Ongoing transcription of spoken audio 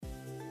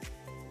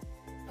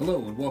Hello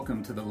and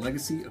welcome to the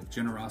Legacy of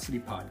Generosity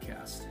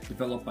podcast,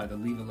 developed by the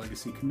Leave a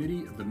Legacy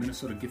Committee of the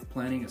Minnesota Gift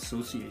Planning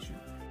Association.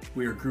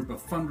 We are a group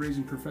of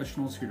fundraising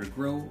professionals here to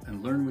grow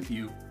and learn with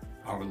you,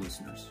 our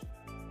listeners.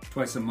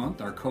 Twice a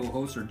month, our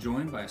co-hosts are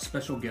joined by a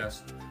special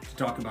guest to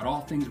talk about all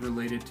things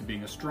related to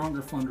being a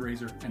stronger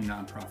fundraiser and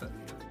nonprofit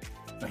leader.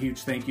 A huge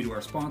thank you to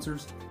our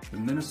sponsors, the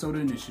Minnesota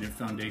Initiative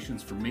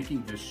Foundations, for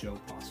making this show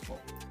possible.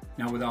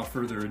 Now, without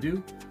further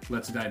ado,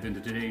 let's dive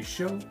into today's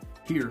show.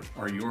 Here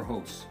are your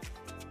hosts.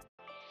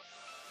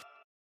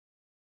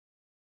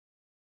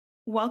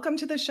 Welcome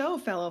to the show,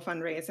 fellow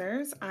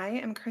fundraisers. I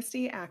am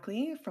Christy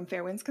Ackley from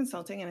Fairwinds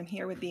Consulting, and I'm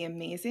here with the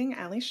amazing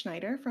Allie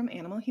Schneider from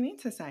Animal Humane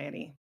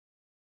Society.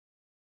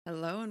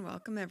 Hello and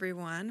welcome,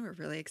 everyone. We're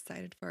really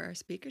excited for our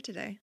speaker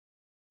today.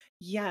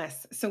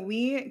 Yes, so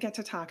we get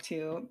to talk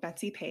to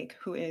Betsy Paik,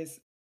 who is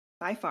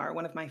by far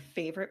one of my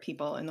favorite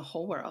people in the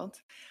whole world.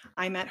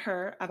 I met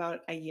her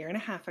about a year and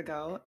a half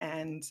ago,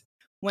 and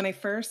when I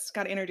first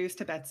got introduced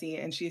to Betsy,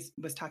 and she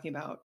was talking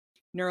about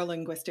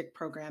neurolinguistic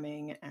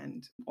programming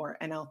or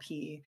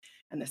NLP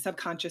and the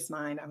subconscious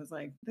mind, I was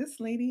like, this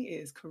lady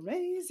is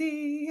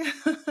crazy.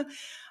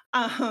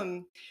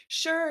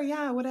 Sure,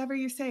 yeah, whatever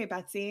you say,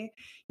 Betsy.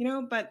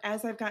 But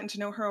as I've gotten to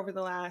know her over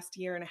the last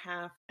year and a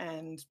half,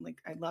 and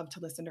I love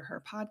to listen to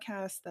her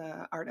podcast,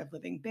 The Art of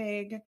Living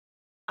Big.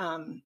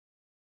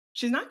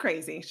 She's not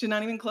crazy. She's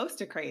not even close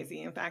to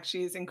crazy. In fact,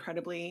 she's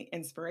incredibly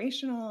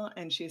inspirational,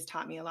 and she's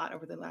taught me a lot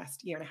over the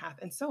last year and a half.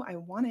 And so I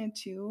wanted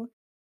to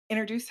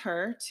introduce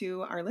her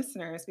to our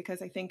listeners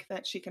because I think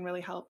that she can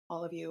really help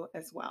all of you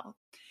as well.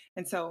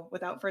 And so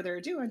without further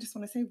ado, I just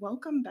want to say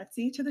welcome,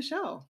 Betsy, to the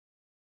show.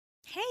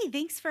 Hey,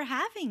 thanks for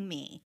having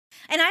me.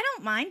 And I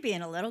don't mind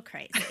being a little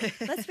crazy.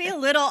 Let's be a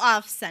little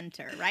off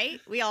center,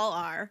 right? We all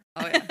are.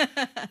 Oh, yeah.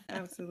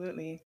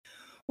 Absolutely.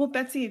 Well,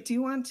 Betsy, do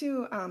you want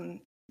to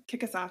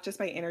kick us off just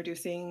by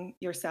introducing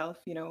yourself,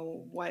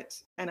 what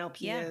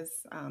NLP is,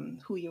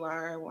 who you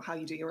are, how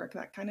you do your work,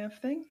 that kind of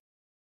thing?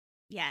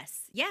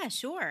 Yes. Yeah,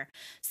 sure.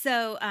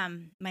 So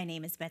my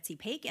name is Betsy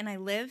Paik, and I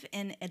live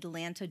in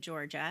Atlanta,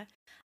 Georgia.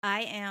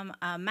 I am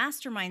a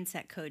master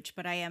mindset coach,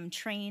 but I am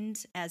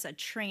trained as a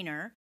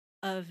trainer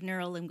of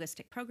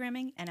neurolinguistic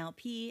programming,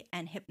 NLP,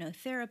 and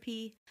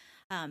hypnotherapy,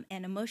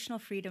 and emotional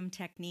freedom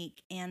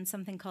technique, and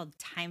something called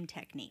time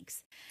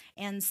techniques.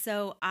 And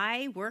so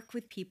I work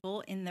with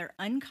people in their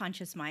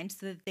unconscious mind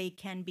so that they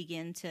can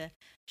begin to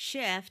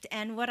shift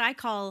and what I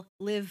call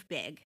live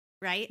big.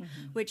 Right?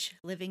 Mm-hmm. Which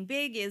living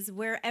big is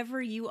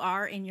wherever you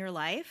are in your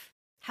life,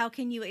 how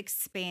can you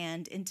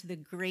expand into the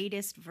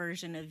greatest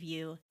version of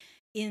you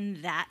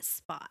in that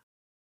spot?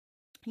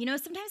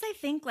 Sometimes I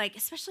think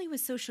especially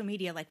with social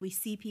media, we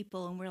see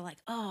people and we're like,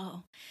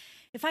 oh,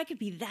 if I could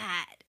be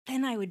that,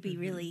 then I would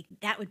be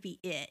that would be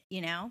it,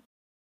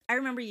 I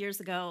remember years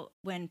ago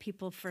when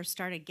people first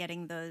started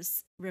getting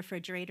those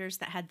refrigerators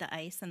that had the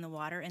ice and the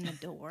water in the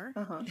door.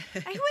 I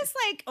was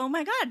like, oh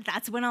my God,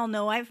 that's when I'll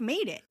know I've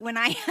made it, when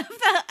I have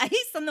the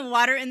ice and the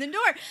water in the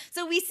door.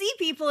 So we see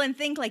people and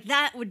think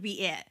that would be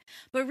it.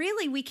 But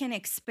really, we can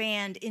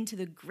expand into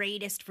the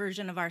greatest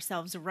version of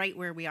ourselves right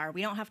where we are.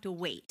 We don't have to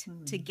wait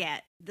to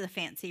get the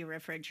fancy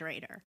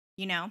refrigerator,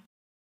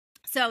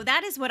 So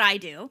that is what I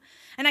do.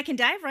 And I can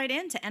dive right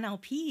into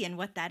NLP and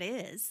what that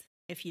is,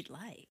 if you'd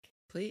like.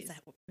 Please.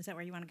 Is that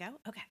where you want to go?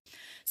 Okay.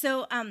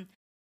 So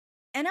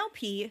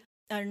NLP,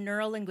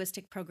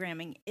 neuro-linguistic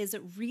programming, is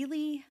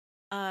really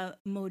a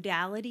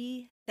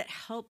modality that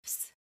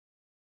helps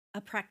a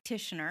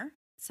practitioner,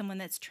 someone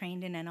that's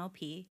trained in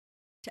NLP,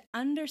 to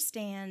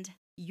understand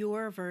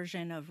your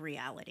version of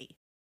reality.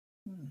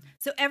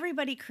 So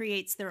everybody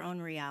creates their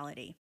own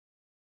reality.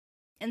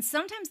 And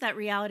sometimes that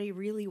reality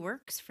really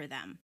works for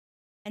them.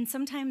 And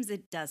sometimes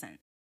it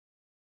doesn't.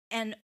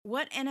 And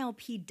what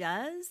NLP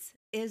does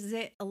is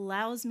it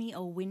allows me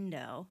a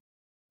window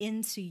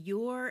into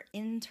your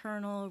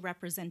internal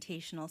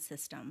representational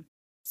system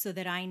so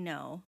that I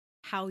know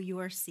how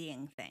you're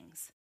seeing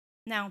things.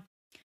 Now,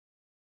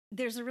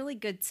 there's a really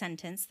good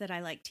sentence that I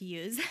like to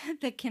use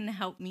that can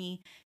help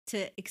me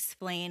to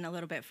explain a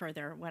little bit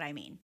further what I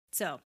mean.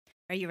 So,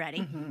 are you ready?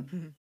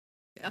 Mm-hmm.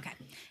 Yeah. Okay.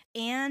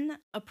 Anne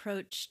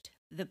approached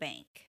the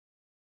bank.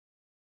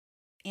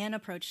 Anne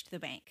approached the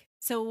bank.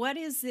 So what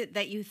is it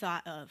that you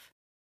thought of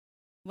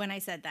when I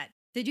said that?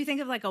 Did you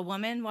think of a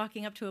woman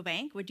walking up to a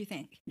bank? What'd you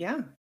think?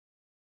 Yeah.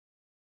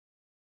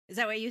 Is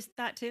that what you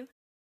thought too?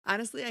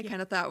 Honestly, I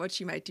kind of thought what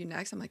she might do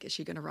next. I'm like, is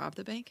she going to rob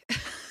the bank?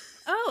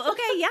 Oh,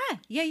 okay.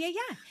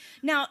 Yeah.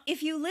 Now,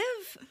 if you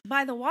live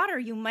by the water,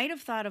 you might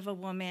have thought of a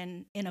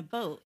woman in a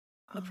boat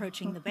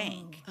approaching the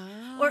bank.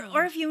 Oh.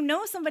 Or if you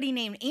know somebody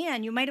named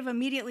Anne, you might have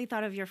immediately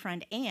thought of your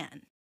friend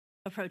Anne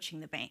approaching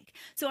the bank.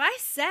 So I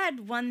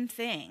said one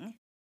thing,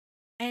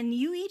 and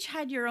you each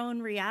had your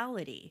own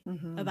reality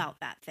about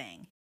that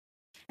thing.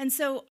 And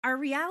so our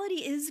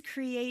reality is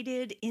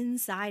created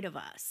inside of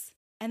us,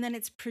 and then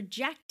it's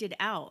projected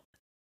out.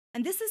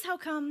 And this is how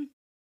come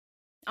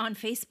on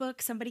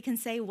Facebook, somebody can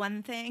say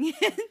one thing,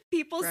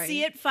 people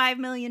see it 5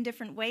 million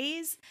different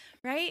ways,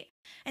 right?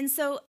 And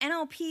so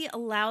NLP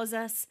allows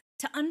us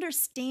to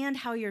understand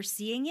how you're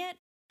seeing it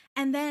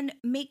and then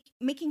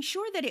making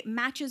sure that it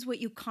matches what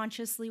you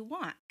consciously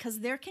want, because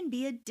there can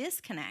be a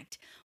disconnect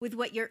with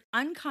what you're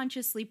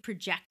unconsciously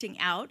projecting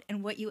out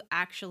and what you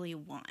actually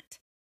want.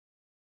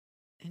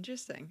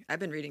 Interesting. I've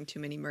been reading too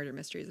many murder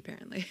mysteries,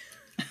 apparently.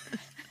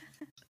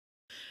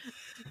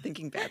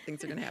 Thinking bad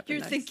things are going to happen.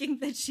 You're thinking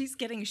that she's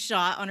getting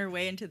shot on her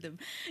way into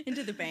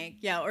the bank.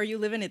 Yeah, or you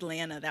live in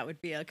Atlanta, that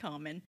would be a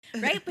common,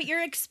 right? But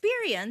your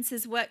experience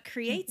is what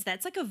creates that.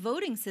 It's like a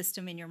voting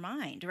system in your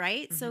mind,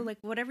 right? Mm-hmm. So like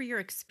whatever your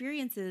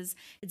experience is,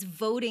 it's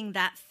voting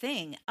that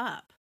thing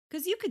up.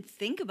 Because you could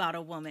think about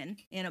a woman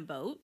in a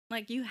boat,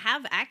 like you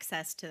have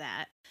access to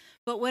that.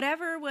 But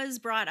whatever was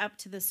brought up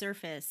to the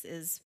surface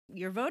is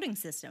your voting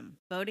system,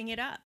 voting it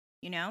up,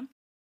 you know?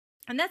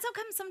 And that's how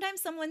come sometimes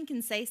someone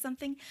can say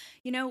something,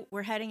 you know,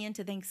 we're heading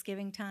into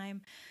Thanksgiving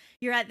time.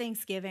 You're at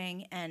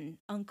Thanksgiving and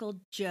Uncle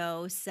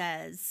Joe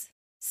says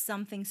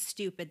something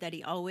stupid that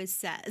he always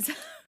says,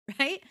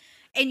 right?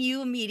 And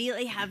you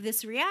immediately have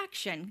this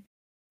reaction.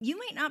 You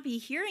might not be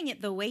hearing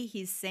it the way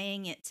he's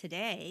saying it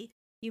today.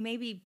 You may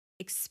be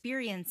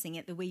experiencing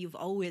it the way you've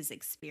always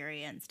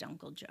experienced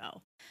Uncle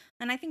Joe.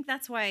 And I think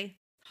that's why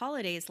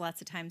holidays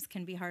lots of times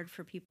can be hard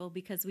for people,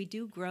 because we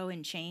do grow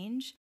and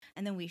change,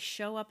 and then we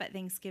show up at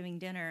Thanksgiving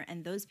dinner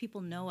and those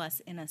people know us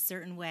in a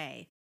certain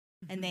way,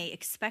 and they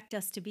expect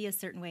us to be a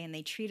certain way, and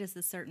they treat us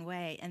a certain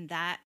way, and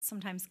that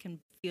sometimes can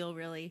feel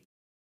really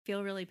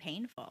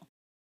painful.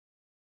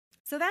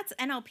 So that's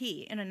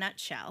NLP in a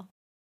nutshell,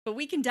 but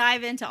we can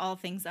dive into all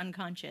things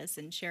unconscious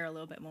and share a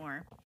little bit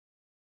more.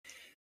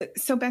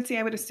 So Betsy,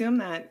 I would assume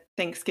that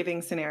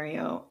Thanksgiving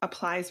scenario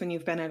applies when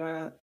you've been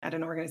at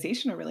an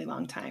organization a really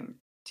long time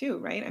too,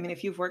 right? I mean,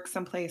 if you've worked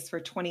someplace for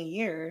 20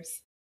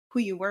 years, who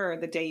you were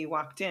the day you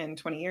walked in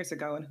 20 years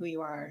ago and who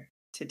you are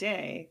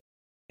today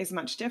is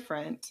much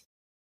different,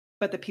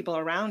 but the people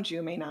around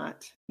you may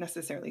not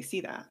necessarily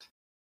see that.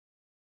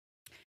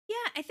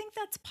 Yeah, I think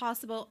that's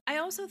possible. I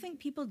also think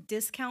people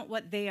discount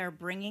what they are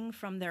bringing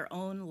from their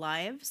own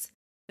lives,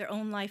 their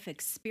own life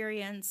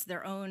experience,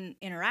 their own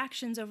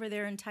interactions over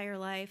their entire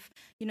life.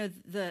 You know,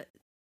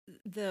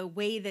 the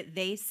way that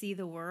they see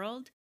the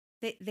world.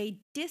 They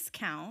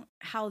discount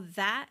how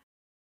that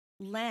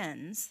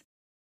lens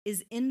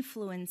is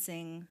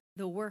influencing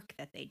the work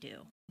that they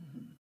do,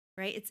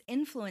 right? It's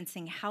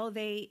influencing how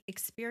they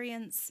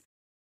experience,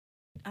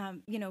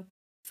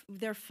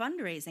 their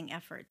fundraising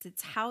efforts.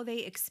 It's how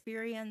they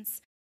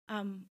experience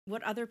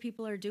what other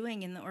people are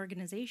doing in the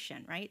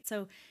organization, right?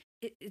 So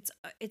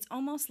it's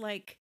almost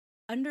like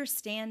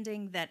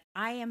understanding that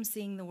I am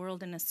seeing the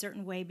world in a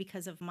certain way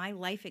because of my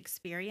life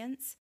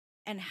experience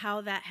and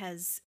how that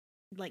has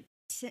like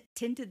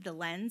tinted the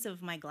lens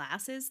of my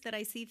glasses that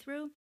I see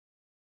through,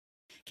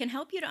 can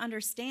help you to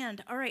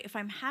understand, all right, if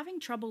I'm having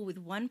trouble with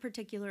one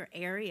particular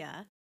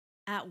area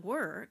at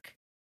work,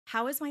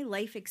 how is my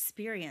life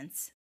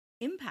experience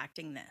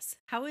impacting this?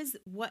 How is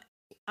what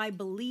I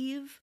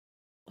believe,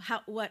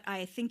 what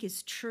I think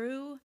is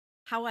true,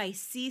 how I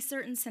see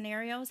certain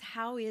scenarios,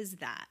 how is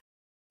that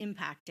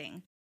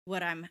impacting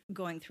what I'm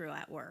going through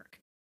at work?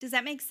 Does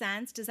that make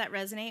sense? Does that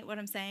resonate, what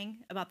I'm saying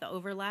about the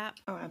overlap?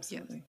 Oh,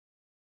 absolutely. Yes.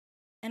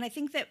 And I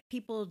think that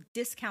people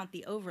discount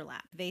the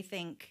overlap. They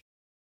think,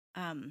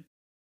 well,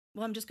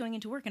 I'm just going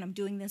into work and I'm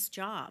doing this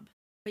job.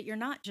 But you're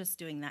not just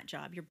doing that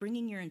job. You're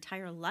bringing your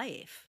entire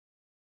life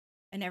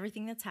and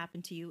everything that's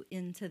happened to you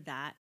into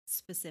that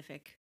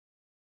specific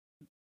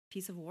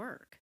piece of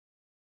work.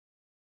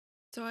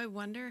 So I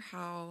wonder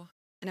how,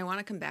 and I want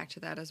to come back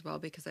to that as well,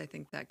 because I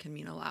think that can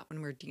mean a lot when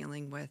we're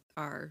dealing with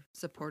our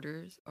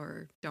supporters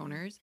or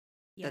donors,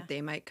 that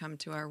they might come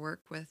to our work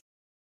with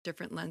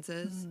different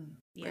lenses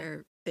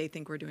where they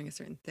think we're doing a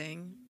certain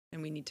thing,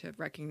 and we need to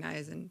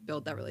recognize and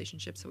build that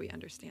relationship so we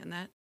understand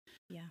that.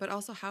 Yeah. But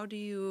also, how do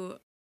you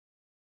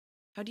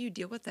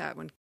deal with that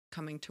when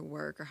coming to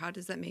work, or how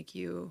does that make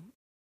you,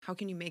 how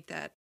can you make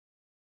that,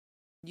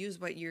 use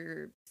what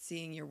you're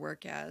seeing your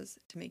work as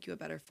to make you a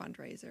better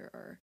fundraiser,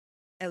 or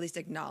at least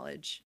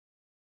acknowledge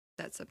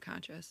that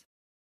subconscious?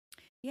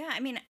 Yeah, I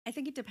mean, I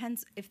think it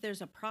depends if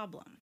there's a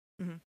problem,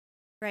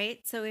 right?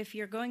 So if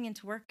you're going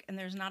into work and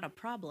there's not a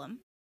problem,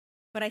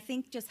 but I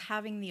think just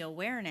having the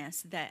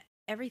awareness that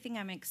everything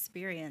I'm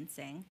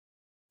experiencing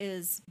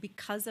is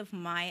because of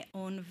my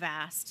own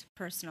vast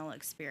personal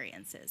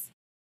experiences.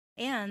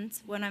 And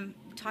when I'm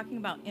talking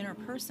about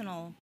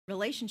interpersonal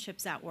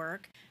relationships at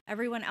work,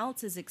 everyone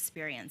else is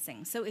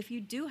experiencing. So if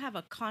you do have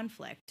a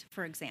conflict,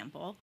 for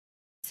example,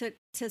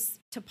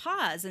 to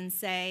pause and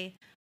say,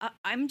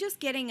 I'm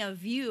just getting a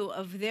view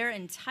of their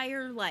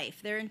entire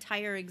life, their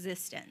entire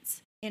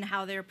existence in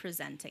how they're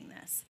presenting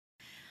this.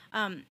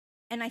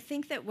 And I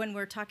think that when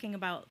we're talking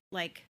about,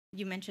 like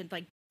you mentioned,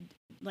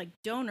 like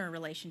donor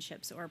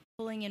relationships or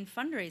pulling in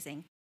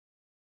fundraising,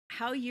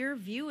 how you're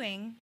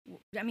viewing,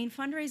 I mean,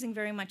 fundraising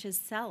very much is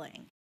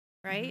selling,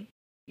 right?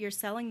 You're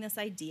selling this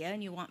idea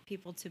and you want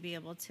people to be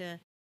able to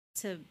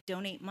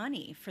donate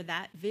money for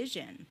that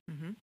vision.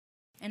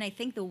 And I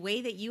think the way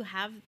that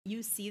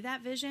you see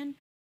that vision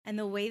and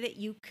the way that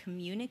you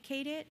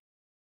communicate it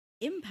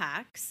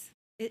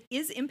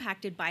is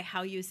impacted by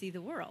how you see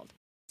the world.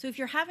 So if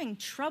you're having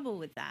trouble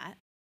with that,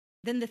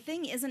 then the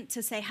thing isn't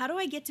to say, how do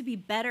I get to be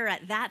better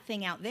at that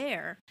thing out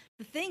there?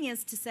 The thing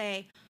is to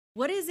say,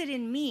 what is it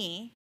in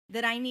me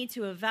that I need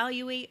to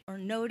evaluate or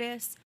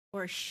notice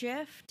or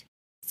shift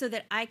so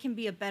that I can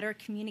be a better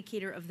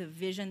communicator of the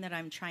vision that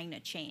I'm trying to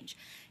change?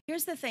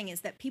 Here's the thing, is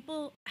that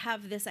people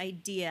have this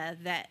idea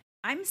that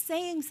I'm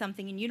saying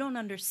something and you don't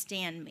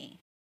understand me,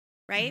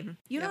 right? Mm-hmm.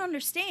 You don't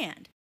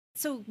understand.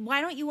 So why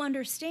don't you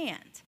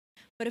understand?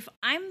 But if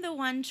I'm the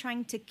one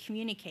trying to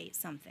communicate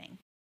something,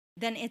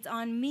 then it's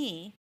on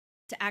me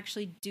to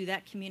actually do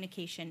that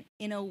communication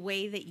in a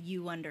way that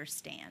you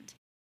understand.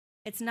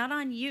 It's not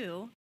on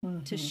you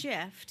to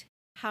shift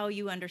how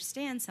you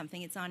understand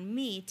something. It's on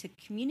me to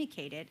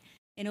communicate it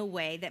in a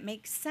way that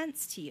makes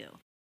sense to you.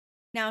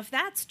 Now, if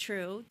that's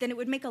true, then it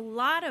would make a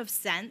lot of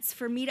sense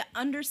for me to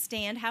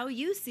understand how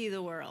you see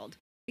the world,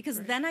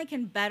 because then I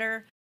can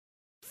better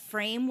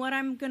frame what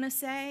I'm going to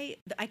say.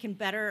 I can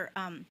better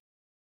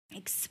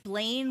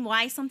explain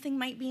why something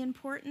might be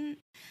important.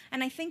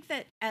 And I think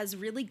that as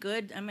really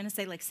good, I'm going to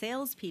say like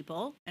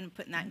salespeople, and I'm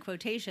putting that in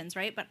quotations,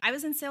 right? But I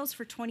was in sales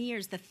for 20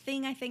 years. The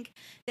thing I think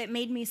that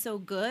made me so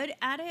good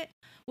at it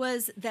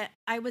was that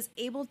I was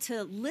able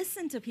to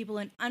listen to people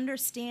and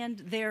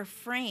understand their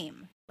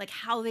frame, like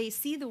how they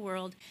see the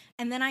world.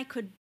 And then I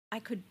could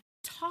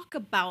talk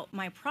about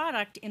my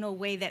product in a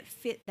way that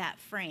fit that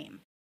frame.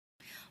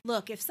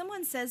 Look, if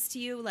someone says to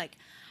you, like,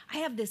 I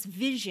have this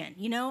vision,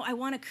 I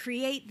want to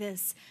create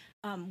this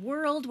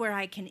world where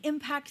I can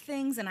impact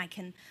things and I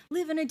can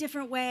live in a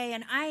different way,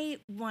 and I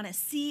want to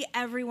see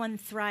everyone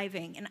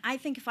thriving. And I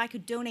think if I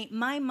could donate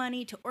my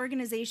money to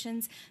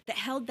organizations that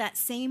held that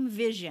same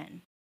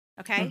vision,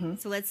 okay?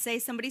 So let's say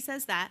somebody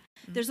says that.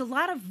 There's a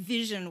lot of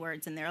vision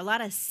words in there, a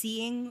lot of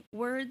seeing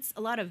words,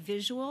 a lot of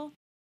visual.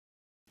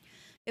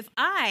 If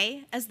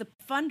I, as the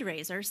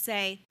fundraiser,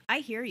 say, I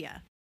hear you.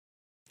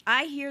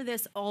 I hear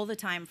this all the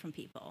time from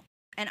people.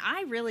 And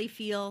I really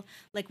feel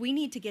like we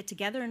need to get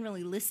together and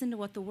really listen to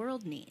what the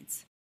world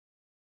needs.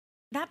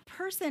 That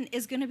person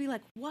is going to be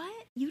like,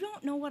 what? You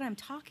don't know what I'm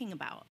talking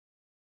about.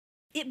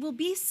 It will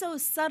be so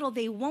subtle,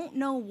 they won't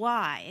know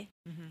why.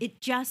 It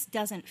just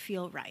doesn't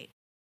feel right.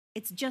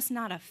 It's just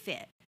not a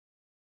fit.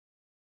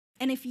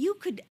 And if you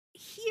could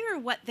hear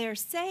what they're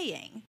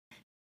saying,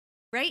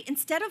 right?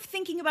 Instead of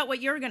thinking about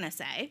what you're going to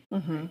say,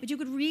 but you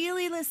could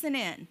really listen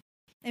in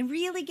and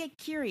really get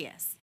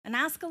curious and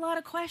ask a lot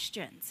of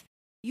questions,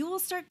 you will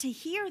start to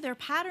hear their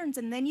patterns,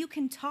 and then you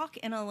can talk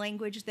in a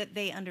language that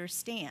they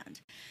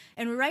understand.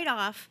 And right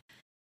off,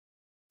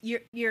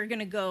 you're going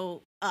to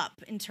go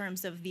up in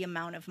terms of the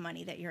amount of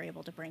money that you're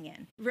able to bring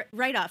in.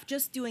 Right off,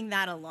 just doing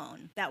that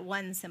alone, that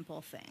one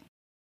simple thing.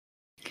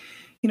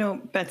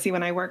 Betsy,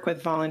 when I work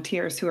with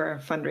volunteers who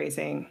are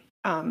fundraising,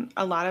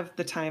 a lot of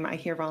the time I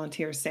hear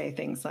volunteers say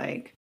things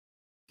like,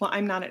 well,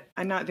 I'm not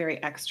very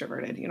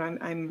extroverted.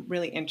 I'm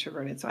really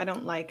introverted. So I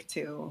don't like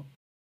to,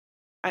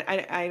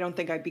 I don't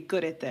think I'd be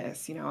good at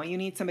this. You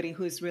need somebody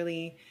who's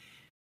really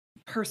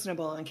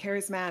personable and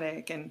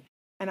charismatic. And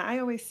I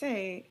always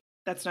say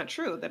that's not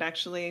true, that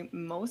actually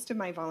most of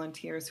my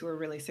volunteers who are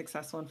really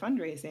successful in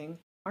fundraising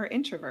are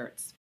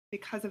introverts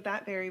because of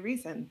that very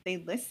reason. They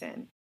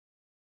listen.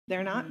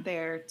 They're not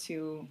there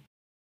to,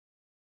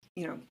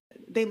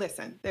 they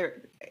listen.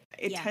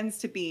 It tends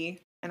to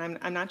be, and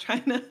I'm not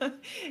trying to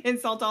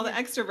insult all the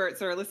extroverts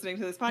that are listening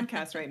to this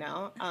podcast right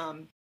now,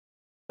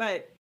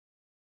 but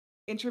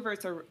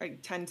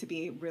introverts tend to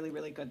be really,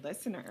 really good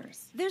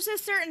listeners. There's a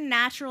certain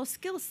natural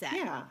skill set.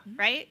 Yeah.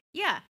 Right?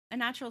 Yeah, a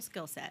natural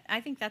skill set. I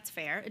think that's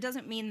fair. It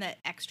doesn't mean that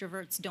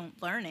extroverts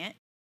don't learn it.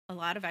 A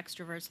lot of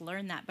extroverts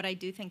learn that, but I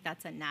do think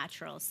that's a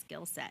natural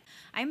skill set.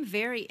 I'm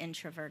very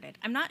introverted.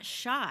 I'm not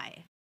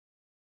shy.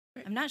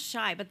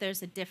 But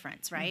there's a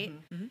difference, right?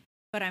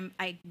 But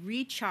I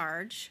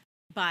recharge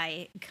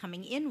by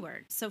coming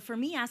inward. So for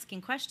me,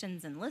 asking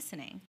questions and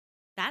listening,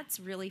 that's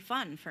really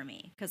fun for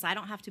me because I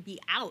don't have to be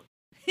out.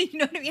 You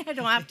know what I mean? I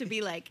don't have to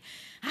be like,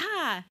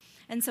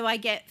 and so I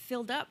get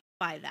filled up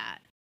by that.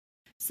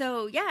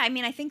 So yeah, I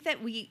mean, I think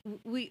that we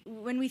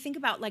when we think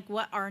about like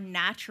what our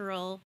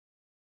natural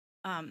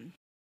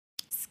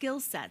skill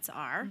sets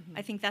are,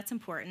 I think that's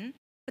important.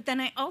 But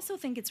then I also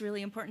think it's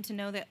really important to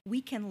know that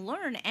we can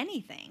learn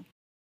anything.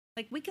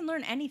 Like we can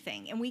learn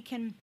anything, and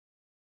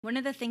one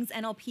of the things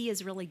NLP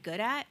is really good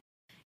at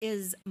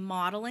is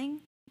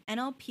modeling.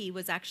 NLP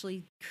was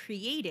actually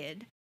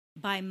created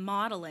by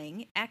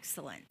modeling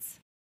excellence.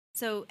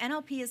 So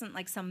NLP isn't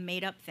like some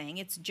made up thing.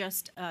 It's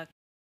just a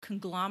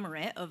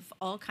conglomerate of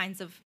all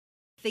kinds of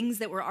things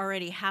that were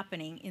already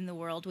happening in the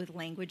world with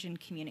language and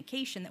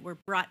communication that were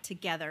brought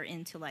together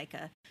into like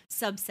a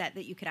subset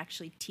that you could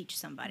actually teach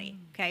somebody.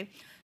 Okay.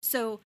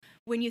 So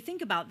when you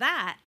think about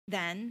that,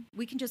 then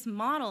we can just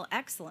model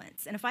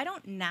excellence. And if I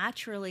don't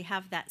naturally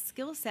have that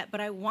skill set,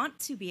 but I want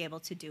to be able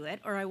to do it,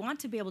 or I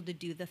want to be able to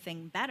do the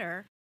thing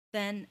better,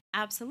 then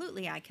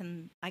absolutely I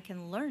can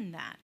learn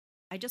that.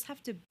 I just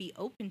have to be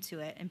open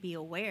to it and be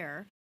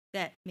aware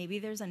that maybe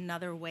there's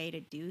another way to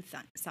do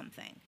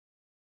something.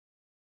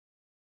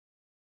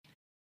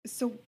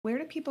 So where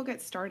do people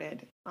get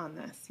started on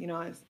this?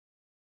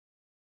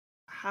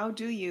 how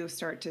do you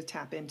start to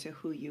tap into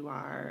who you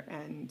are?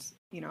 And,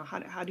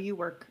 how do you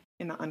work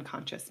in the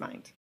unconscious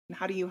mind? And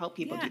how do you help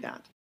people Yeah. do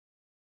that?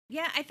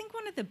 Yeah, I think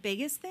one of the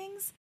biggest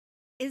things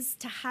is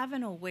to have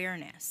an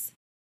awareness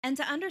and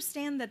to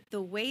understand that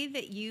the way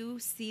that you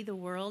see the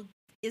world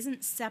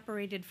isn't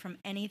separated from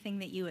anything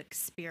that you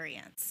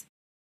experience.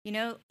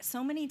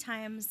 So many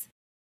times,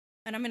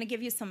 and I'm going to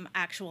give you some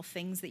actual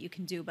things that you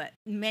can do, but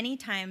many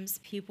times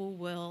people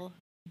will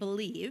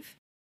believe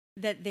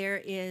that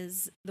there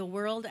is the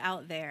world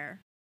out there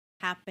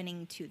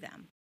happening to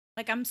them.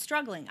 Like, I'm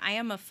struggling. I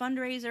am a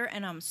fundraiser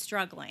and I'm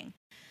struggling.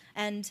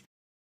 And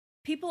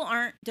people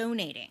aren't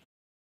donating,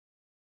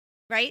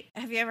 right?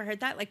 Have you ever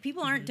heard that? Like,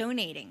 people aren't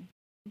donating.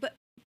 But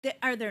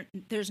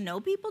there's no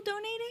people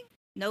donating?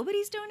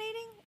 Nobody's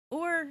donating?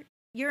 Or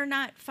you're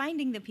not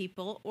finding the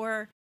people,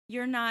 or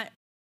you're not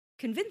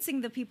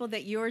convincing the people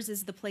that yours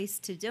is the place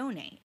to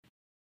donate.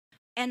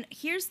 And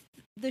here's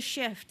the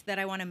shift that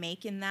I want to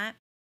make in that,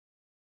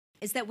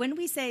 is that when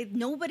we say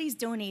nobody's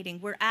donating,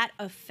 we're at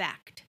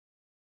effect.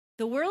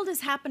 The world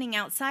is happening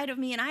outside of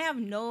me, and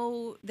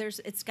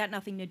it's got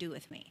nothing to do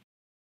with me.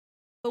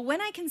 But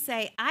when I can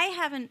say, I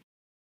haven't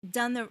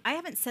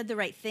said the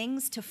right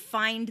things to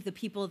find the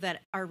people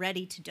that are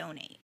ready to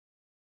donate.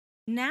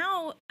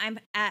 Now I'm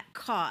at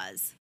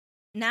cause.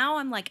 Now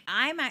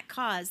I'm at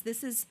cause.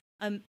 This is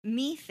a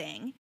me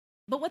thing.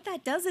 But what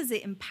that does is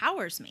it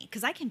empowers me,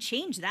 because I can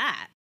change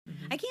that.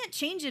 I can't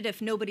change it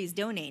if nobody's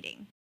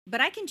donating, but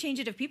I can change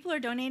it if people are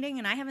donating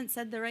and I haven't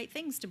said the right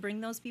things to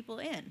bring those people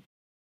in.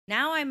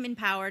 Now I'm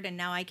empowered, and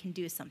now I can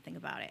do something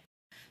about it.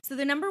 So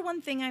the number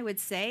one thing I would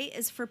say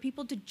is for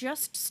people to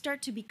just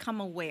start to become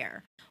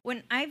aware.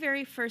 When I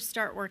very first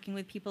start working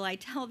with people, I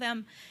tell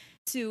them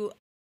to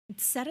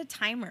set a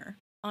timer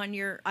on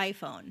your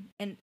iPhone,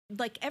 and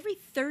like every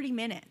 30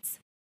 minutes,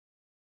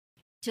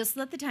 just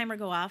let the timer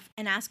go off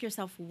and ask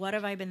yourself, what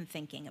have I been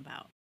thinking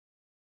about?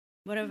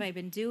 What have I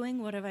been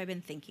doing? What have I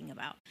been thinking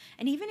about?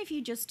 And even if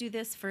you just do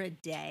this for a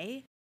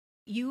day,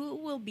 you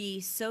will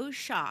be so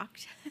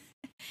shocked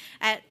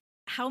at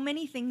how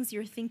many things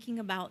you're thinking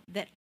about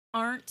that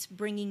aren't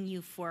bringing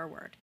you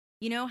forward.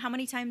 How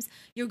many times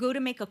you'll go to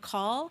make a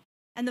call,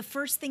 and the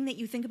first thing that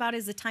you think about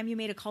is the time you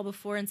made a call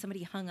before and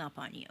somebody hung up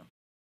on you,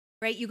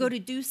 right? You go to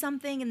do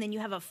something, and then you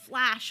have a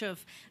flash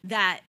of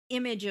that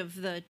image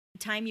of the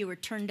time you were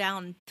turned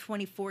down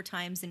 24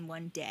 times in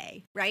one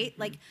day, right?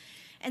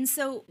 And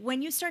so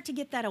when you start to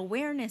get that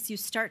awareness, you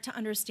start to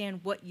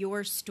understand what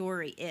your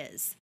story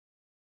is.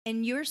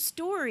 And your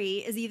story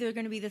is either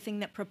going to be the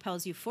thing that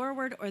propels you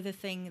forward or the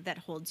thing that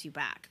holds you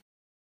back.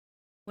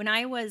 When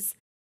I was,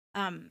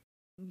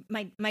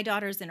 my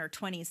daughter's in her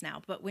 20s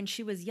now, but when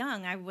she was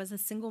young, I was a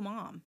single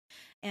mom,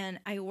 and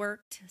I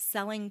worked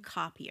selling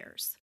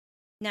copiers.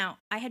 Now,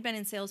 I had been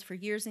in sales for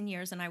years and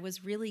years, and I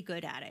was really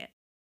good at it.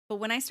 But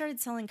when I started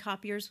selling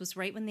copiers was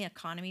right when the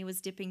economy was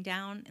dipping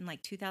down in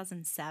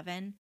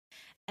 2007.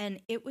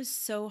 And it was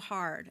so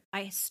hard.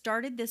 I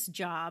started this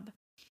job,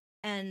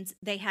 and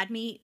they had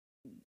me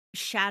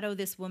shadow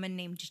this woman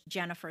named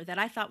Jennifer that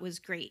I thought was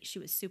great. She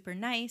was super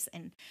nice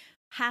and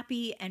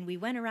happy, and we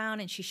went around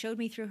and she showed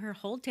me through her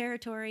whole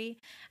territory.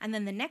 And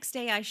then the next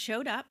day I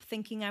showed up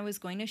thinking I was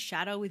going to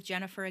shadow with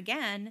Jennifer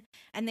again,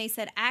 and they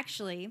said,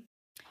 actually,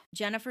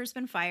 Jennifer's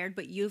been fired,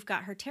 but you've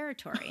got her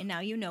territory, and now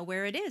you know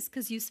where it is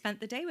because you spent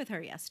the day with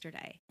her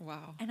yesterday.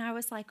 Wow. And I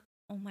was like,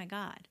 oh my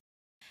God.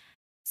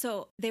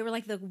 So they were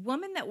like, the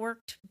woman that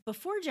worked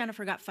before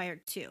Jennifer got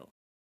fired too,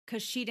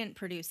 because she didn't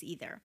produce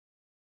either.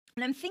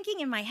 And I'm thinking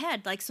in my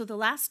head, so the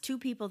last two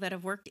people that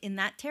have worked in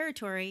that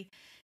territory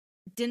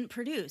didn't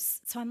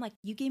produce. So I'm like,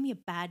 you gave me a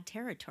bad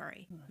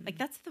territory.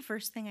 That's the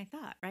first thing I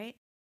thought, right?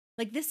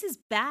 This is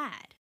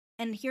bad.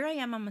 And here I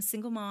am, I'm a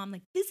single mom,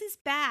 this is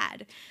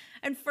bad.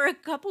 And for a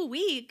couple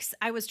weeks,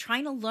 I was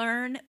trying to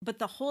learn, but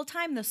the whole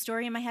time the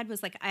story in my head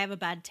was I have a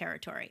bad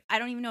territory. I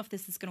don't even know if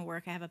this is going to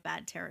work. I have a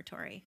bad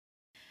territory.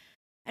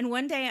 And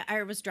one day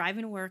I was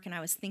driving to work, and I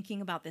was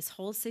thinking about this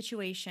whole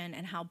situation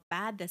and how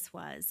bad this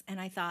was. And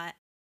I thought,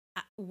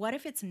 what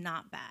if it's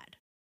not bad?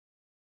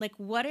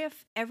 What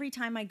if every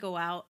time I go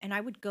out, and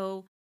I would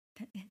go,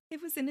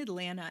 it was in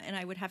Atlanta, and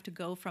I would have to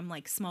go from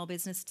small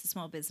business to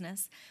small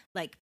business,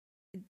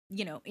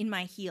 in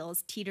my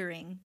heels,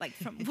 teetering,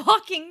 from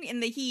walking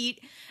in the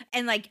heat,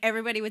 and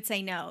everybody would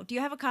say, no. Do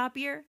you have a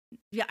copier?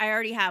 Yeah, I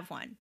already have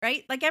one,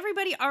 right?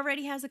 Everybody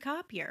already has a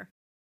copier.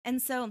 And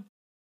so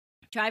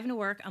driving to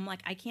work, I'm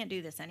I can't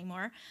do this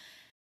anymore.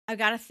 I've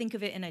got to think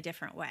of it in a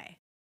different way.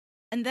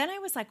 And then I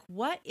was like,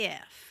 what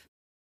if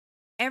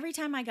every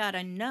time I got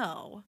a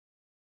no,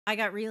 I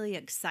got really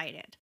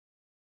excited?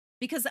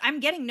 Because I'm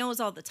getting no's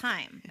all the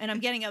time, and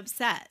I'm getting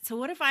upset. So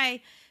what if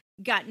I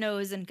got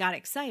no's and got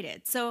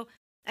excited? So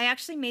I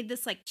actually made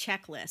this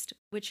checklist,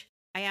 which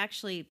I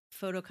actually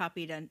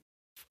photocopied a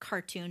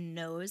cartoon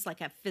nose,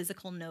 a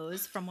physical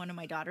nose from one of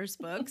my daughter's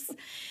books.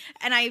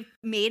 And I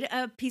made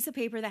a piece of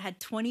paper that had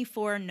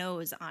 24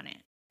 no's on it.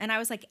 And I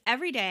was like,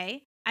 every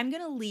day I'm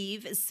going to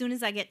leave as soon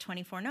as I get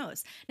 24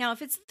 no's. Now,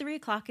 if it's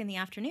 3:00 in the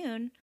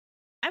afternoon,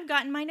 I've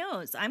gotten my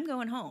no's. I'm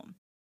going home.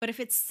 But if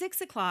it's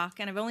 6 o'clock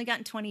and I've only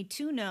gotten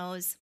 22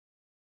 no's,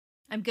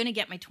 I'm going to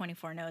get my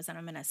 24 no's and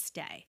I'm going to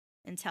stay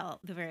until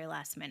the very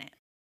last minute.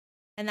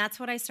 And that's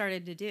what I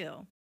started to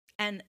do.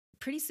 And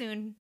pretty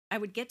soon I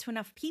would get to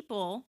enough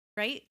people,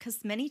 right?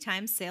 Because many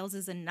times sales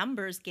is a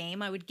numbers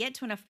game. I would get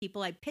to enough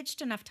people. I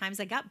pitched enough times.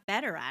 I got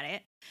better at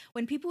it.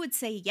 When people would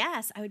say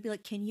yes, I would be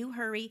like, can you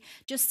hurry?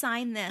 Just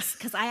sign this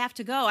because I have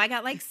to go. I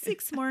got like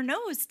 6 more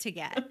no's to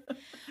get.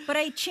 But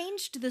I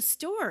changed the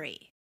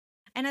story.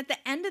 And at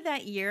the end of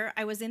that year,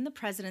 I was in the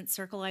President's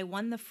Circle. I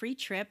won the free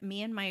trip.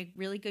 Me and my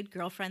really good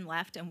girlfriend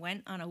left and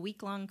went on a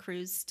week-long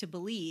cruise to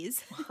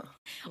Belize,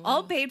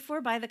 all paid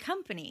for by the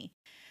company.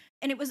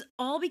 And it was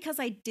all because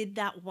I did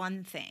that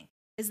one thing,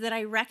 is that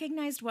I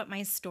recognized what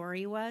my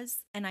story was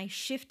and I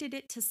shifted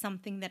it to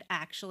something that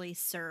actually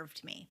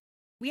served me.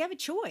 We have a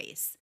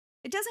choice.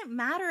 It doesn't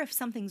matter if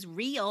something's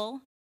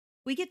real.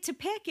 We get to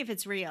pick if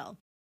it's real.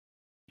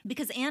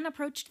 Because Anne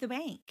approached the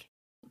bank.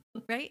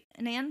 Right?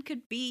 And Anne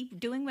could be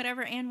doing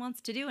whatever Anne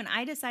wants to do. And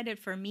I decided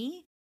for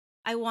me,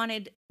 I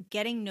wanted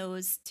getting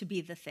no's to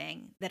be the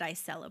thing that I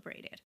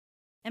celebrated.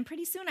 And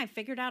pretty soon I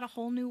figured out a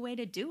whole new way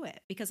to do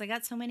it because I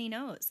got so many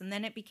no's. And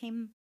then it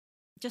became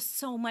just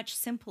so much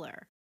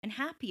simpler and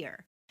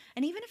happier.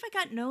 And even if I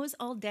got no's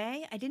all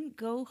day, I didn't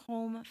go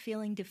home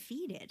feeling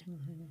defeated.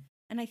 Mm-hmm.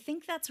 And I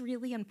think that's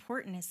really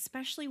important,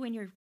 especially when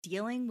you're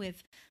dealing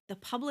with the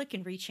public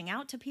and reaching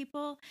out to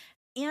people.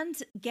 And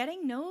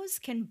getting no's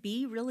can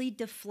be really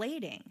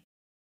deflating.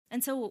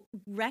 And so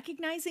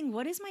recognizing,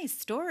 what is my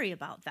story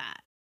about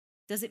that?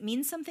 Does it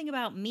mean something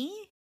about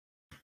me,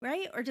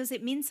 right? Or does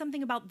it mean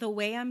something about the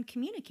way I'm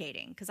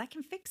communicating? Because I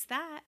can fix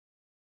that.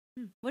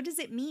 What does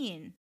it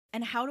mean?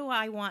 And how do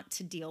I want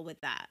to deal with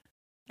that?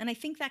 And I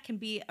think that can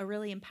be a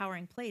really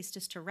empowering place,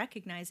 just to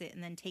recognize it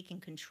and then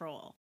taking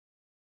control.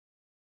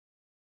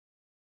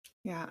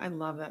 Yeah, I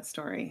love that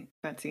story,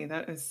 Betsy.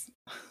 That is...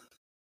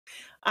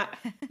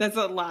 that's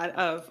a lot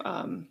of,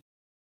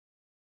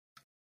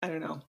 I don't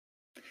know,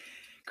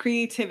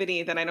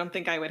 creativity that I don't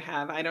think I would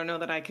have. I don't know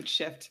that I could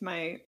shift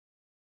my...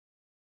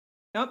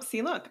 Nope.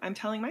 See, look, I'm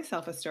telling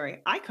myself a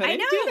story. I couldn't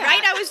do that.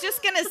 Right? I was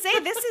just going to say,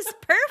 this is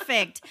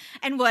perfect.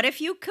 And what if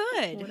you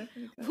could?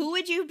 Who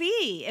would you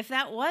be if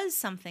that was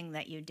something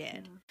that you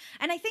did? Yeah.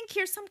 And I think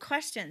here's some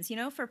questions,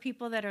 for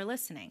people that are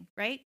listening,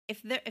 right?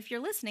 If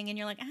you're listening and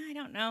you're like, I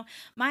don't know,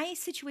 my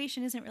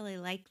situation isn't really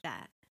like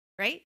that,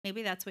 right?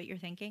 Maybe that's what you're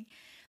thinking.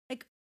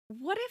 Like,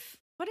 what if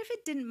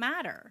it didn't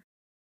matter?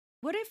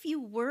 What if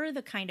you were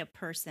the kind of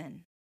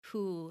person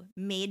who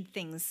made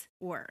things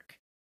work?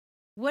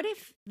 What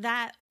if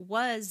that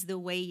was the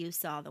way you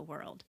saw the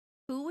world?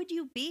 Who would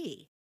you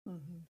be?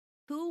 Mm-hmm.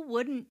 Who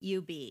wouldn't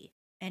you be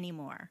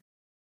anymore?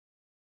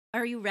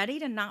 Are you ready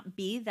to not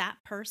be that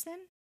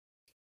person?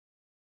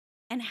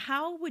 And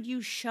how would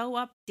you show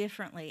up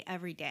differently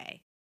every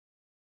day?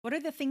 What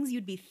are the things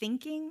you'd be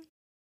thinking?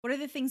 What are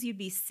the things you'd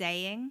be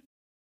saying?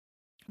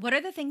 What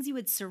are the things you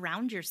would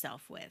surround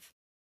yourself with?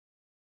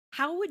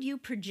 How would you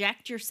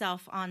project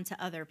yourself onto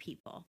other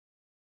people?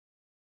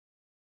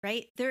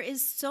 Right? There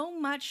is so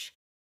much.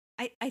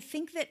 I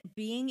think that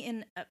being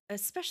in,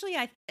 especially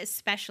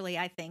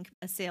I think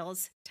a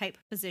sales type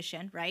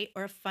position, right?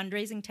 Or a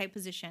fundraising type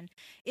position,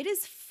 it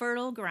is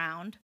fertile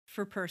ground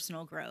for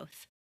personal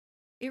growth.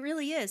 It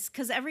really is,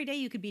 because every day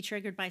you could be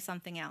triggered by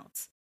something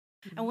else.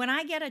 Mm-hmm. And when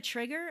I get a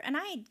trigger, and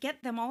I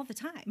get them all the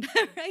time,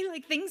 right?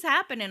 Like things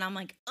happen and I'm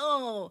like,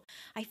 oh,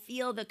 I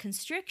feel the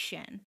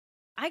constriction.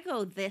 I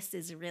go, this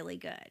is really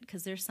good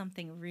because there's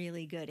something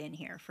really good in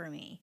here for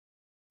me.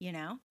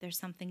 There's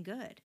something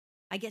good.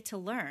 I get to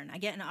learn. I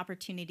get an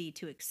opportunity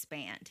to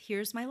expand.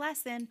 Here's my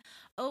lesson.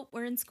 Oh,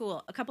 we're in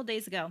school. A couple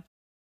days ago,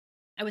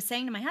 I was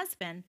saying to my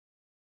husband,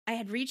 I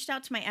had reached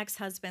out to my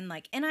ex-husband,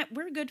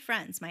 we're good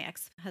friends, my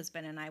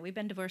ex-husband and I. We've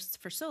been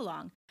divorced for so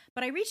long.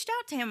 But I reached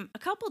out to him a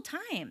couple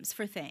times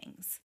for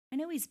things. I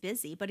know he's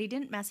busy, but he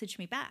didn't message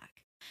me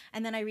back.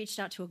 And then I reached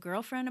out to a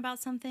girlfriend about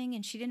something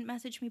and she didn't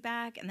message me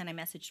back. And then I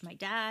messaged my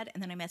dad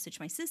and then I messaged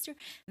my sister.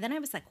 And then I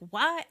was like,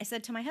 why? I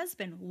said to my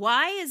husband,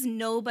 why is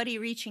nobody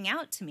reaching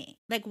out to me?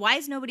 Like, why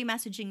is nobody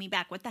messaging me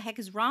back? What the heck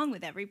is wrong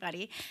with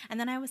everybody? And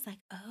then I was like,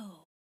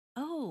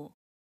 oh,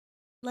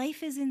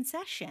 life is in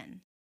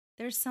session.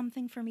 There's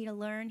something for me to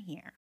learn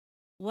here.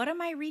 What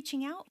am I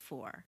reaching out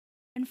for?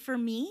 And for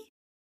me,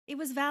 it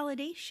was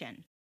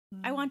validation.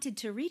 I wanted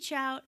to reach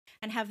out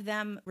and have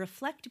them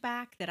reflect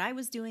back that I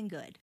was doing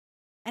good.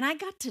 And I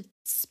got to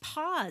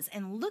pause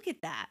and look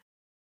at that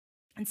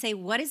and say,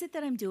 what is it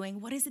that I'm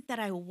doing? What is it that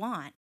I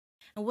want?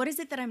 And what is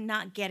it that I'm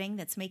not getting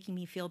that's making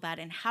me feel bad?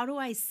 And how do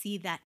I see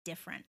that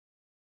different?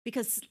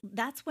 Because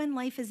that's when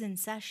life is in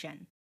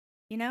session.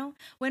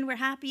 When we're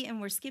happy and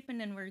we're skipping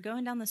and we're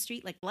going down the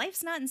street, like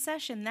life's not in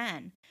session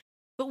then,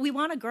 but we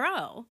want to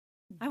grow.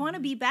 I want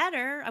to be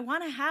better. I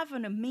want to have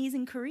an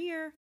amazing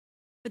career.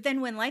 But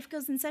then when life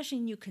goes in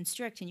session, you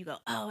constrict and you go,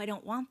 oh, I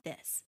don't want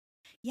this.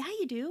 Yeah,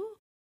 you do.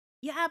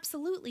 You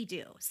absolutely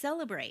do.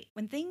 Celebrate.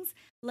 When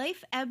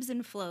life ebbs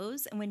and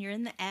flows, and when you're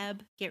in the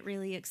ebb, get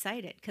really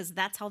excited because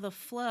that's how the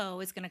flow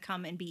is going to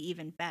come and be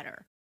even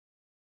better.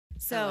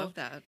 So I love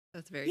that.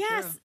 That's very true.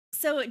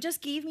 so it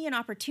just gave me an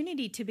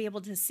opportunity to be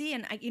able to see,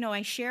 and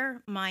I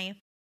share my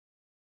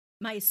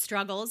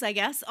struggles, I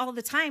guess, all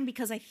the time,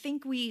 because I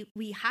think we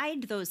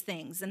hide those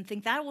things and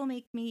think that will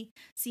make me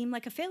seem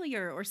like a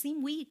failure or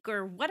seem weak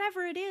or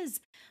whatever it is.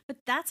 But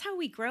that's how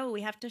we grow.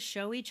 We have to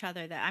show each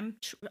other that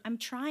I'm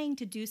trying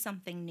to do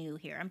something new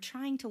here. I'm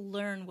trying to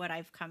learn what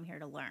I've come here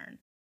to learn.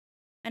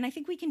 And I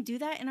think we can do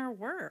that in our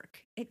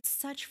work. It's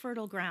such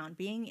fertile ground.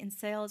 Being in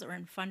sales or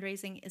in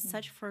fundraising is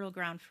such fertile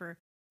ground for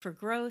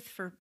growth,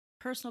 for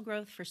personal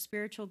growth, for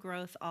spiritual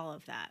growth, all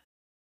of that.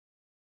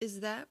 Is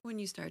that when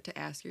you start to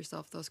ask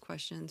yourself those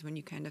questions, when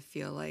you kind of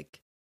feel like,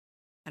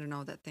 I don't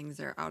know, that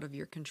things are out of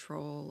your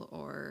control,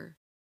 or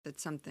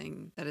that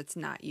it's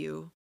not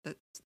you, that's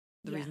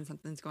the reason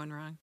something's going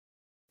wrong?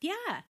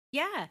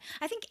 Yeah.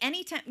 I think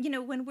anytime,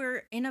 when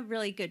we're in a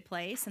really good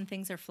place and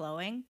things are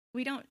flowing,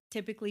 we don't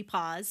typically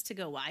pause to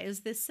go, why is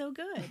this so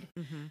good?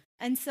 Mm-hmm.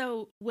 And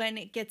so when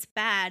it gets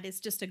bad,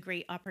 it's just a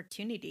great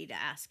opportunity to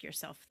ask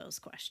yourself those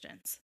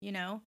questions,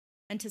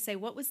 and to say,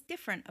 what was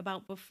different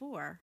about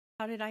before?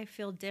 How did I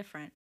feel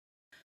different?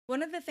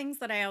 One of the things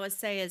that I always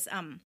say is,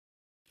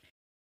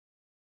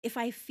 if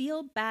I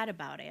feel bad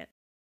about it,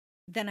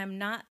 then I'm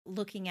not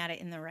looking at it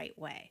in the right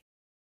way.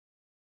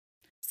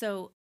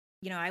 So,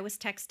 I was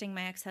texting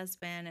my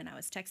ex-husband and I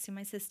was texting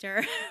my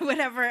sister,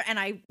 whatever, and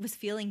I was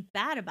feeling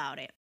bad about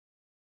it.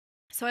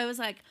 So I was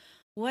like,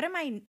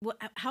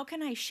 how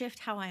can I shift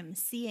how I'm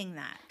seeing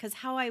that? Because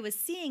how I was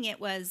seeing it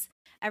was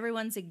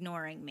everyone's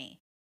ignoring me,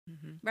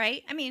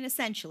 right? I mean,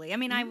 essentially. I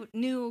mean, I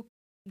knew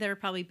they're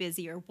probably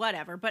busy or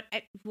whatever, but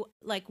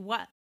like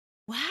what?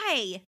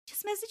 Why?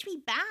 Just message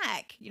me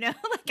back,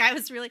 like I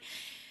was really.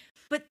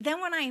 But then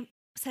when I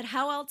said,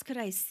 how else could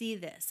I see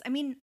this? I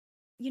mean,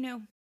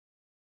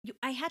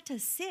 I had to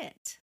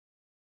sit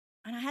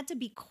and I had to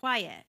be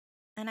quiet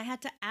and I had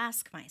to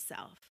ask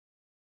myself,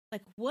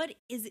 like, what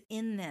is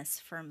in this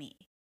for me?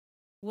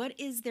 What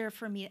is there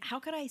for me? How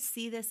could I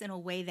see this in a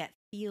way that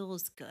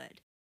feels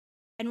good?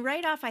 And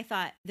right off, I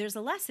thought, there's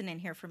a lesson in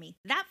here for me.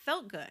 That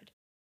felt good.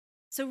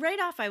 So right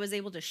off, I was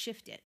able to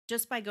shift it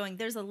just by going,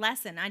 there's a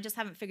lesson. I just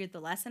haven't figured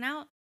the lesson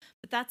out,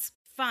 but that's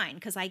fine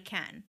because I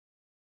can.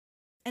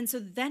 And so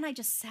then I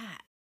just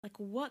sat, like,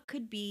 what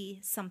could be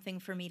something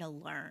for me to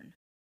learn?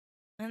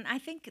 And I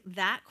think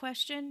that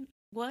question,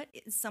 what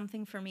is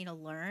something for me to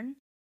learn?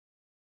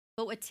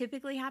 But what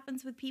typically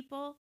happens with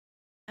people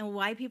and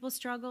why people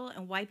struggle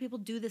and why people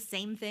do the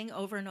same thing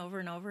over and over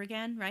and over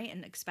again, right?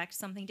 And expect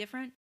something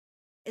different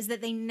is that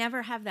they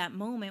never have that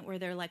moment where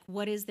they're like,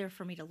 what is there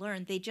for me to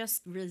learn? They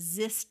just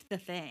resist the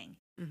thing,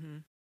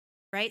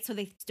 right? So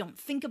they don't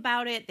think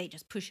about it. They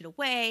just push it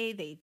away.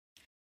 They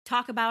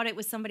talk about it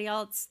with somebody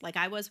else, like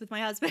I was with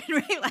my husband,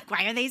 right? Like,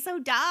 why are they so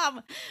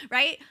dumb,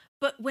 right?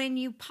 But when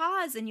you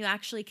pause and you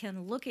actually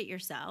can look at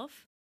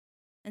yourself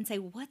and say,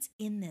 what's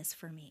in this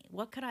for me?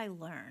 What could I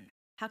learn?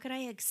 How could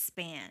I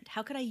expand?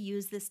 How could I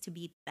use this to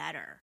be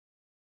better?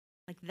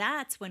 Like,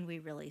 that's when we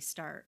really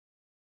start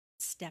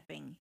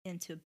stepping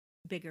into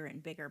bigger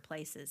and bigger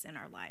places in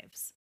our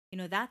lives.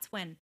 That's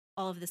when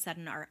all of a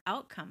sudden our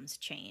outcomes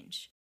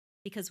change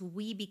because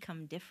we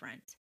become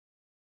different.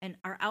 And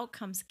our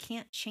outcomes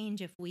can't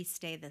change if we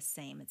stay the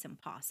same. It's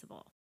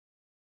impossible.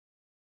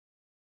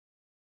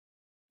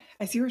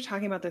 As you were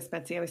talking about this,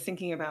 Betsy, I was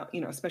thinking about,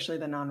 especially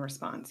the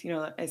non-response.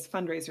 As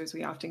fundraisers,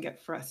 we often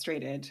get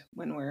frustrated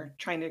when we're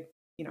trying to,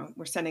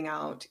 we're sending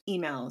out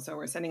emails or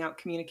we're sending out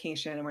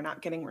communication and we're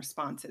not getting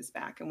responses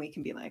back. And we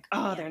can be like,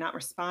 they're not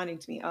responding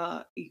to me.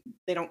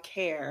 They don't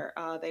care.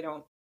 They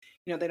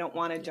don't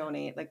want to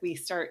donate. Like, we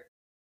start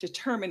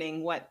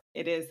determining what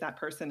it is that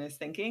person is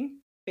thinking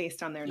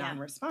based on their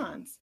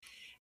non-response.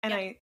 And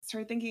I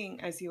started thinking,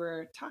 as you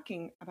were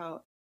talking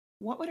about,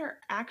 what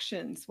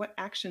actions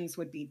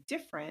would be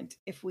different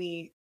if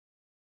we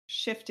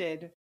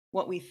shifted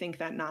what we think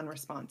that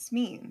non-response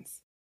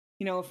means?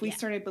 If we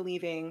started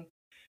believing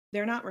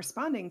they're not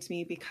responding to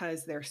me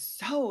because they're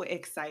so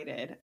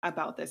excited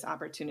about this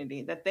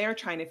opportunity that they're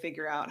trying to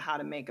figure out how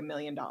to make $1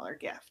 million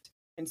gift.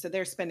 And so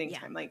they're spending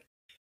time. Like,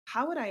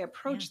 how would I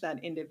approach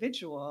that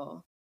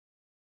individual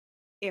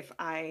if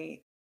I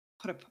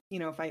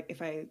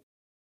if I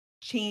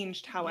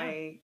changed how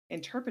I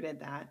interpreted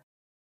that?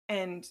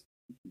 And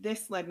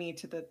this led me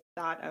to the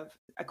thought of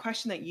a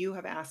question that you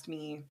have asked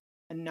me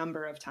a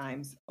number of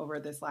times over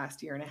this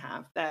last year and a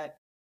half that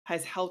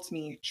has helped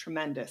me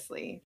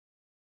tremendously.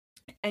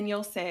 And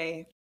you'll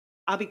say,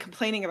 I'll be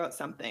complaining about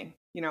something,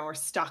 or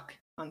stuck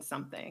on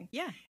something.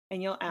 Yeah.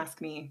 And you'll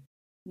ask me,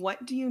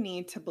 what do you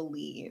need to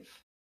believe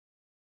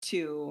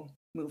to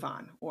move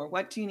on? Or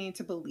what do you need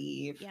to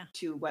believe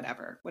to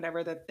whatever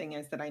the thing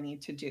is that I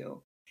need to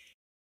do?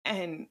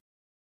 And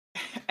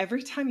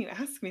every time you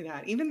ask me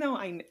that, even though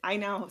I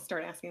now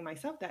start asking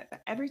myself that,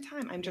 but every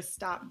time I'm just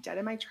stopped dead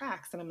in my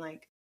tracks and I'm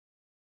like,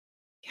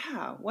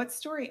 what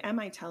story am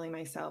I telling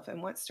myself?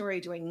 And what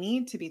story do I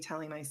need to be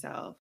telling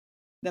myself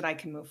that I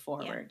can move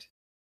forward?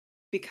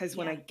 Because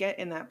when I get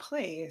in that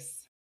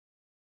place,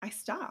 I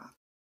stop.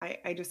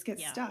 I just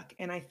get stuck.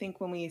 And I think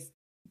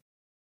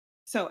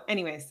so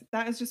anyways,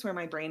 that is just where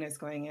my brain is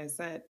going, is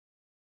that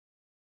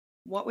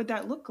what would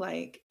that look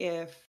like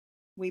if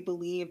we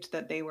believed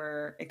that they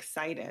were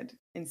excited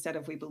instead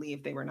of we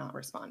believed they were not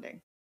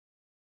responding?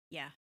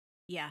 Yeah.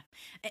 Yeah.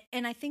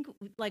 And I think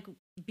like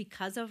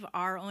because of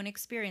our own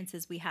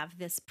experiences, we have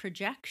this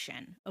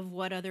projection of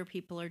what other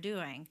people are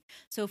doing.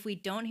 So if we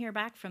don't hear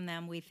back from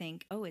them, we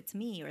think, oh, it's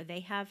me, or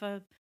they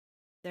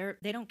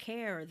don't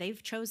care, or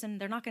they've chosen,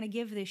 they're not going to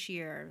give this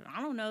year.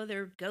 I don't know,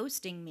 they're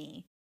ghosting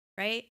me.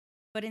 Right.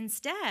 But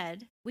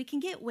instead, we can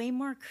get way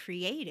more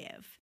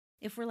creative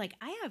if we're like,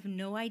 I have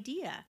no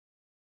idea.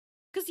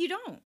 Because you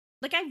don't.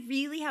 Like, I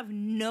really have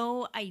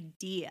no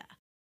idea.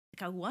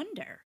 Like, I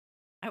wonder,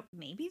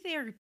 maybe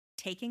they're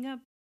taking a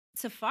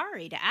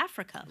safari to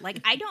Africa. Like,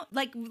 I don't,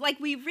 like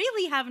we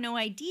really have no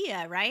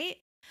idea, right?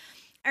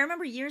 I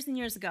remember years and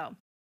years ago,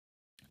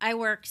 I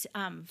worked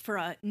for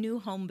a new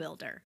home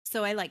builder.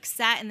 So I like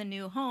sat in the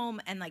new home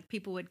and like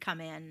people would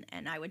come in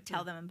and I would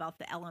tell them about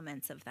the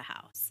elements of the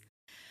house.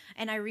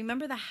 And I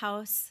remember the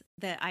house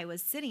that I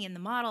was sitting in, the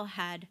model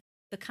had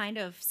the kind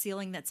of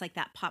ceiling that's like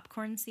that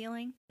popcorn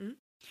ceiling. Mm-hmm.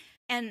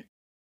 And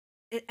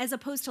as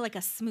opposed to like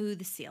a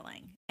smooth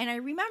ceiling. And I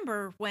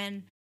remember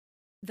when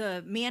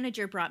the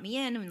manager brought me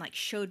in and like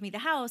showed me the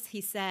house,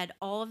 he said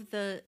all of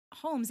the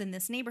homes in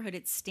this neighborhood,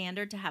 it's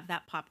standard to have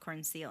that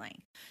popcorn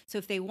ceiling. So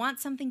if they want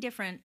something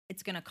different,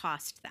 it's going to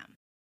cost them,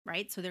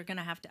 right? So they're going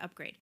to have to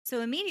upgrade.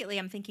 So immediately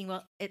I'm thinking,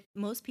 well,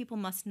 most people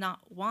must not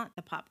want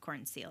the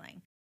popcorn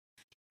ceiling.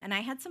 And I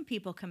had some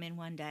people come in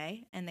one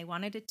day and they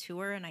wanted a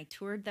tour and I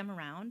toured them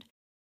around.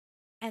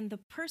 And the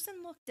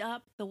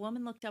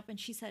woman looked up and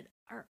she said,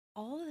 are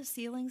all the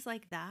ceilings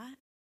like that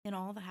in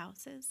all the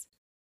houses?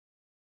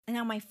 And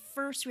now my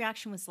first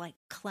reaction was like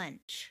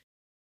clench.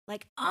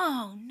 Like,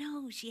 oh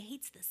no, she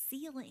hates the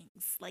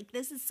ceilings. Like,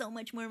 this is so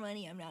much more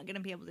money. I'm not going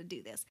to be able to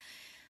do this.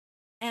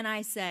 And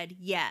I said,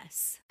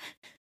 yes.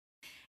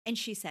 And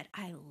she said,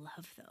 I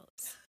love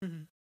those.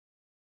 Mm-hmm.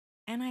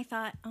 And I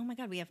thought, oh my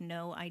God, we have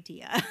no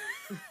idea.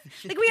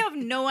 Like, we have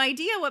no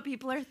idea what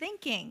people are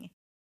thinking.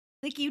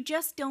 Like, you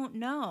just don't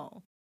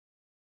know.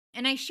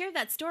 And I share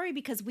that story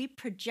because we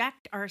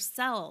project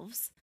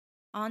ourselves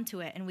onto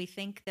it and we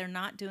think they're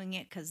not doing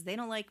it because they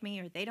don't like me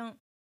or they don't,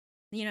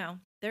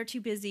 they're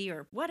too busy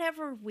or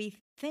whatever we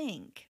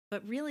think.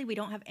 But really, we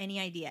don't have any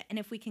idea. And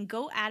if we can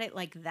go at it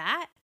like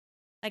that,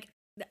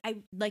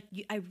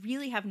 I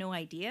really have no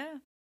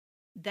idea,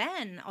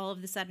 then all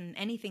of a sudden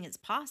anything is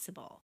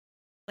possible.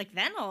 Like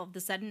then all of a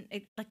sudden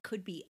it like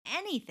could be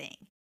anything.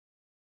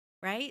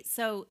 Right?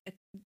 So,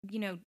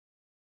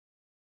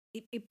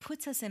 it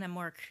puts us in a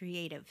more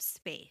creative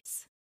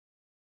space.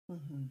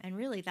 Mm-hmm. And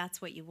really, that's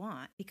what you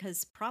want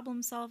because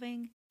problem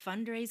solving,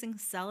 fundraising,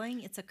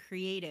 selling, it's a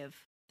creative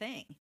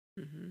thing.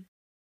 Mm-hmm.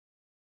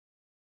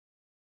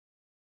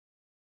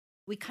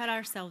 We cut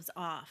ourselves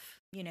off,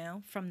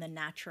 from the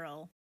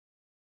natural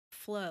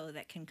flow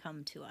that can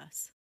come to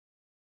us.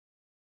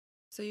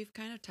 So you've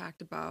kind of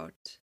talked about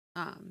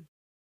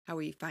how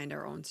we find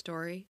our own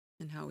story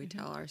and how we mm-hmm.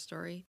 tell our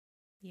story.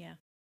 Yeah.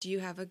 Do you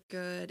have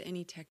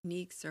any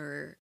techniques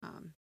or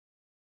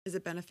is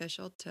it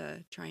beneficial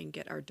to try and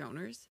get our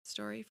donors'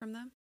 story from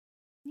them?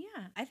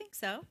 Yeah, I think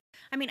so.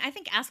 I mean, I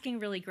think asking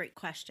really great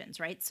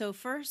questions, right? So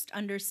first,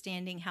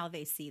 understanding how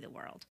they see the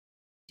world.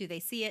 Do they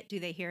see it?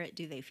 Do they hear it?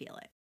 Do they feel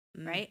it?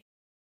 Right?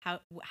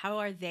 How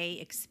are they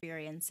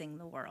experiencing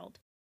the world?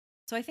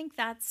 So I think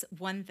that's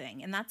one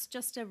thing. And that's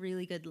just a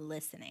really good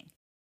listening.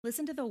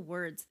 Listen to the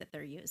words that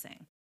they're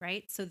using.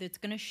 Right? So it's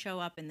going to show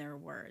up in their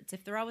words.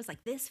 If they're always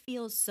like, this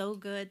feels so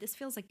good. This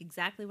feels like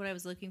exactly what I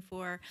was looking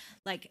for.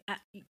 Like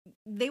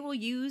they will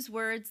use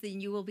words that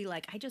you will be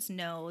like, I just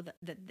know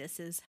that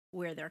this is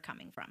where they're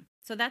coming from.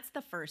 So that's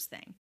the first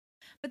thing.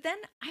 But then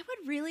I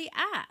would really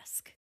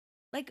ask,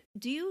 like,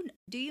 do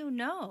you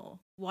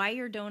know why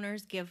your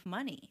donors give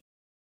money?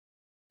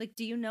 Like,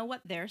 do you know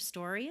what their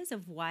story is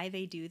of why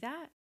they do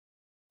that?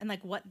 And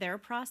like what their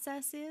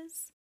process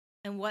is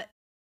and what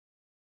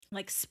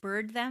like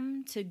spurred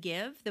them to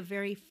give the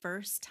very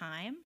first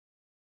time?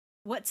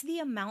 What's the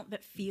amount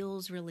that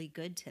feels really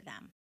good to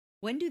them?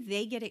 When do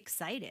they get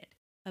excited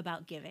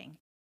about giving?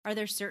 Are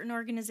there certain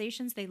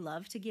organizations they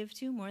love to give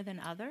to more than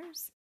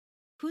others?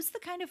 Who's the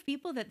kind of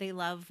people that they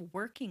love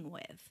working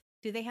with?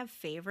 Do they have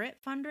favorite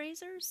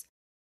fundraisers?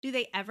 Do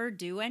they ever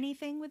do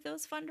anything with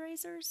those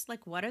fundraisers?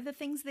 Like, what are the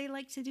things they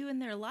like to do in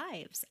their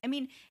lives? I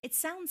mean, it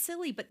sounds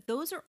silly, but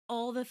those are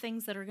all the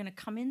things that are going to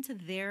come into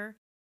their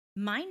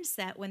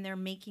mindset when they're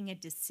making a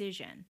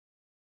decision.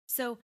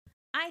 So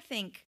I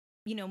think,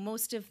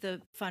 most of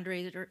the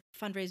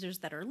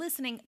fundraisers that are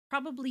listening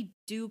probably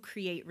do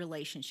create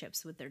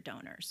relationships with their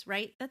donors,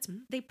 right?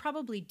 They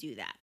probably do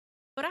that.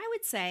 But I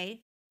would say,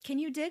 can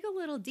you dig a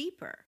little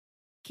deeper?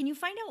 Can you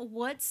find out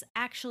what's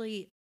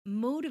actually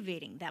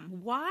motivating them?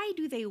 Why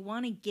do they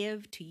want to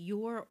give to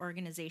your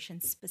organization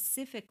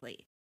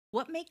specifically?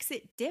 What makes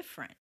it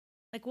different?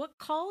 Like what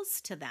calls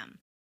to them?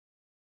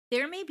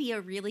 There may be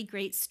a really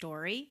great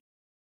story.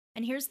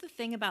 And here's the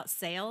thing about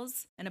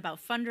sales and about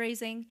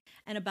fundraising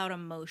and about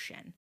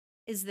emotion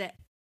is that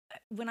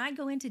when I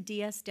go into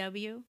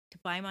DSW to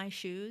buy my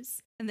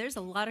shoes, and there's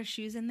a lot of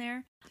shoes in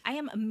there, I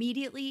am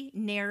immediately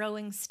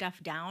narrowing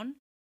stuff down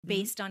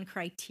based on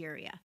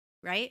criteria,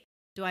 right?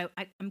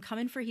 I'm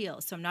coming for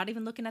heels. So I'm not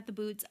even looking at the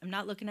boots. I'm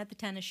not looking at the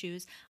tennis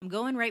shoes. I'm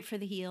going right for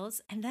the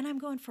heels. And then I'm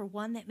going for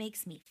one that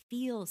makes me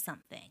feel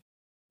something.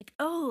 Like,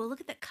 oh, look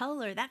at the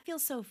color. That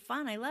feels so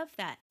fun. I love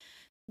that.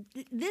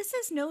 This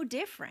is no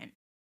different.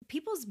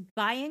 People's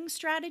buying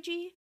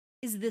strategy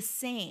is the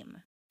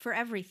same for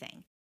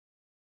everything.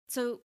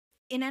 So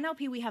in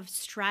NLP, we have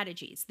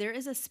strategies. There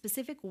is a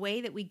specific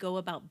way that we go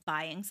about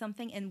buying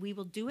something, and we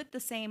will do it the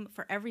same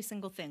for every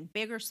single thing,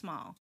 big or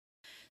small.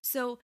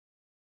 So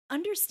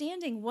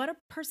understanding what a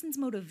person's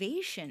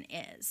motivation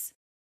is,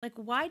 like,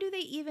 why do they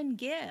even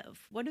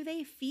give? What do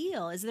they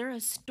feel? Is there a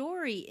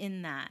story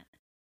in that?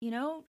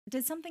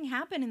 Did something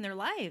happen in their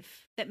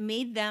life that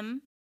made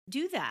them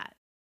do that?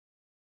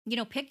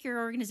 Pick your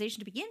organization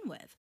to begin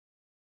with.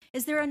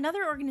 Is there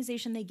another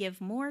organization they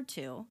give more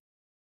to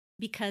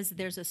because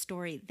there's a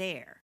story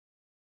there?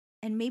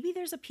 And maybe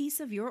there's a piece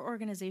of your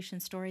organization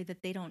story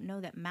that they don't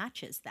know that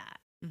matches that.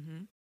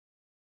 Mm-hmm.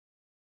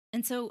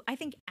 And so I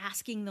think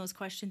asking those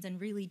questions and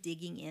really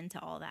digging into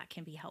all that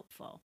can be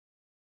helpful.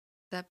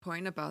 That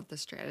point about the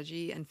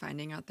strategy and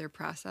finding out their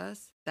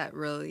process, that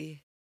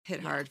really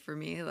hit hard for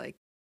me. Like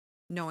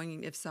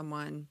knowing if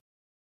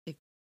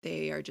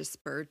they are just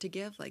spurred to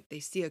give, like they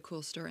see a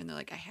cool story and they're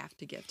like, I have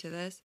to give to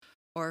this.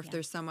 Or if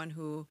there's someone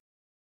who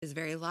is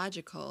very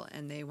logical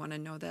and they want to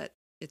know that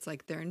it's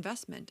like their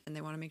investment and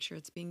they want to make sure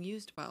it's being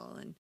used well.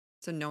 And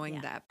so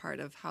knowing that part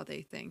of how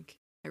they think,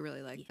 I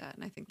really like that.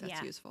 And I think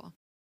that's useful.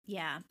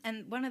 Yeah.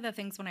 And one of the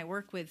things when I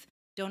work with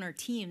donor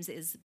teams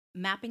is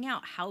mapping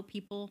out how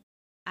people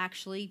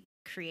actually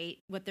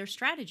create what their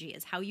strategy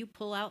is, how you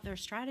pull out their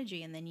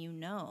strategy, and then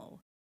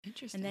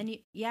Interesting.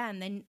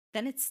 And then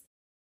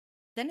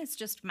then it's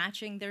just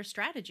matching their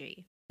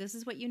strategy. This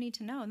is what you need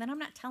to know. And then I'm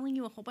not telling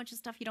you a whole bunch of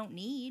stuff you don't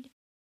need.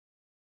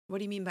 What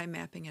do you mean by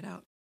mapping it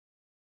out?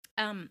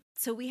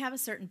 So we have a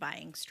certain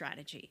buying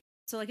strategy.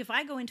 So like if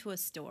I go into a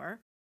store,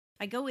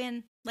 I go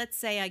in, let's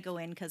say I go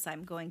in because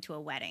I'm going to a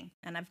wedding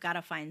and I've got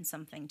to find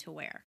something to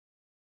wear.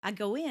 I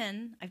go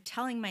in, I'm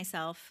telling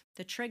myself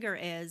the trigger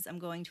is I'm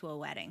going to a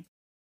wedding.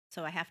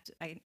 So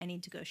I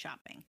need to go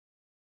shopping.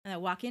 And I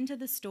walk into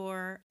the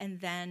store and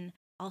then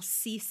I'll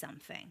see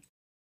something,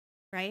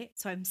 right?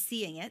 So I'm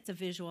seeing it, it's a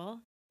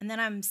visual. And then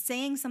I'm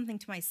saying something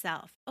to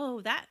myself.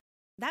 Oh, that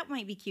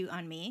might be cute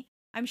on me.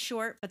 I'm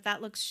short, but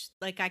that looks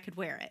like I could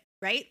wear it,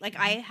 right? Like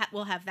I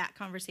will have that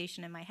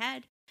conversation in my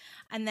head.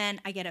 And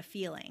then I get a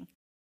feeling.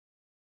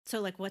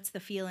 So like, what's the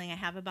feeling I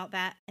have about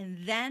that?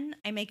 And then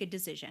I make a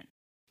decision,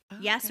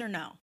 yes or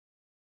no,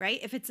 right?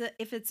 If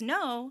it's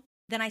no,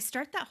 then I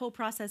start that whole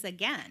process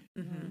again.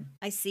 Mm-hmm.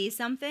 I see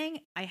something,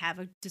 I have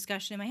a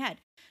discussion in my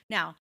head.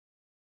 Now,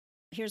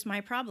 here's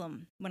my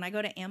problem. When I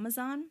go to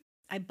Amazon,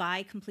 I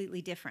buy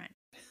completely different.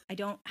 I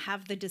don't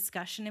have the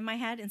discussion in my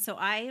head. And so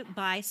I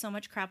buy so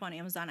much crap on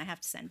Amazon I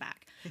have to send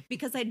back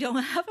because I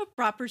don't have a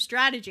proper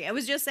strategy. I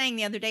was just saying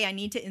the other day, I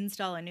need to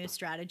install a new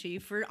strategy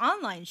for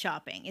online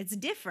shopping. It's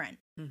different,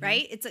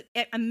 right?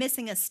 I'm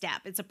missing a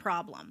step. It's a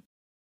problem.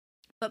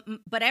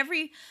 But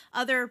every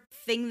other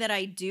thing that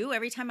I do,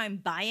 every time I'm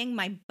buying,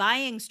 my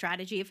buying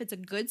strategy, if it's a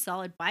good,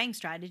 solid buying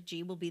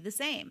strategy, will be the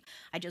same.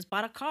 I just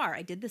bought a car.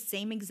 I did the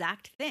same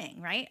exact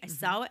thing, right? I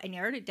saw it. I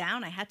narrowed it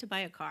down. I had to buy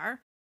a car.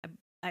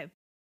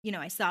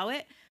 I saw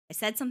it. I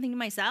said something to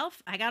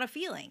myself. I got a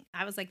feeling.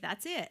 I was like,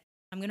 that's it.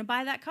 I'm going to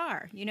buy that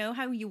car. You know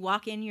how you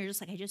walk in, you're just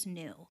like, I just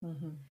knew.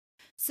 Mm-hmm.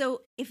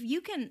 So if you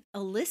can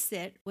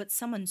elicit what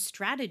someone's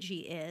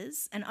strategy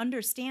is and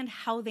understand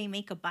how they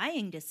make a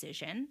buying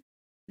decision,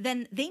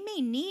 then they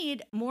may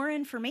need more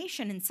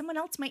information and someone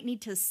else might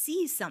need to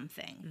see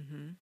something.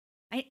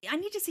 Mm-hmm. I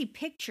need to see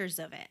pictures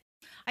of it.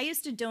 I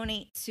used to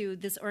donate to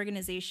this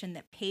organization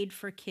that paid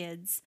for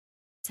kids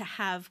to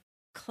have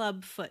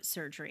club foot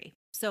surgery.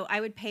 So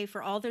I would pay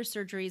for all their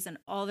surgeries and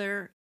all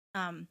their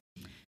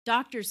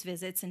doctor's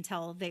visits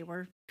until they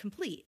were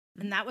complete.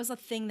 And that was a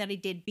thing that I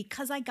did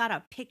because I got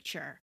a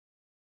picture.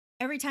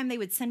 Every time they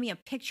would send me a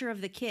picture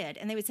of the kid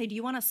and they would say, do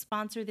you want to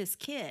sponsor this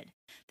kid?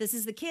 This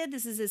is the kid.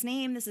 This is his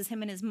name. This is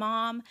him and his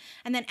mom.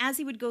 And then as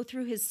he would go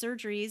through his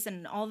surgeries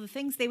and all the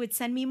things, they would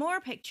send me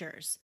more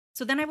pictures.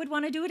 So then I would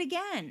want to do it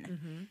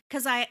again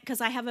because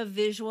I have a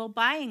visual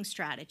buying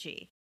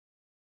strategy.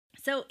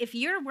 So if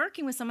you're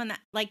working with someone that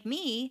like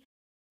me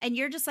and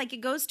you're just like,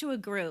 it goes to a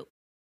group,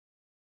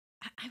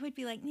 I would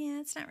be like, yeah,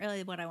 it's not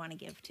really what I want to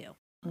give to.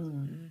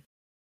 Mm-hmm.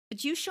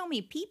 But you show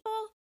me people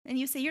and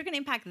you say, you're going to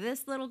impact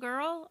this little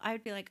girl. I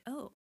would be like,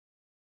 oh,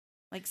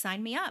 like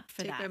sign me up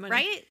for that,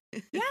 right?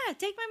 Yeah,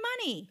 take my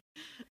money.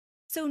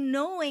 So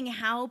knowing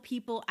how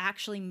people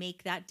actually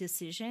make that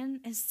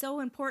decision is so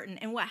important.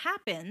 And what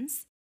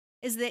happens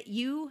is that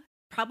you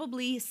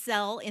probably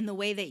sell in the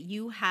way that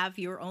you have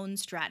your own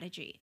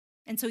strategy.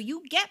 And so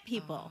you get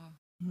people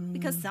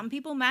because some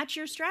people match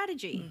your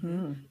strategy,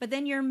 but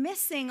then you're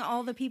missing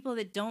all the people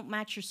that don't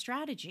match your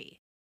strategy.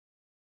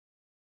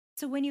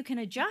 So when you can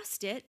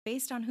adjust it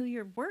based on who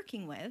you're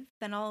working with,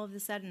 then all of a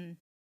sudden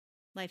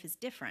Life is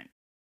different.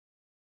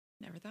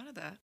 Never thought of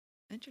that.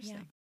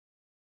 Interesting.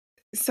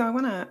 So I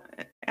want to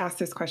ask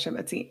this question,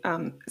 Betsy.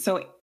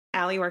 So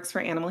Allie works for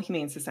Animal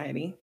Humane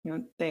Society.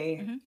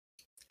 They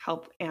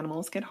help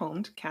animals get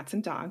homed, cats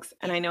and dogs.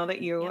 And I know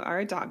that you are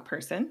a dog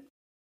person.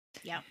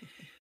 Yep.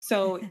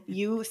 So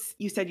you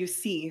said you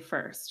see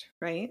first,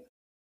 right?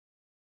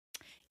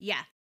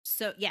 Yeah.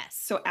 So yes.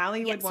 So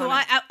Allie would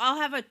want. So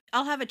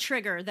I'll have a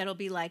trigger that'll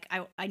be like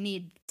I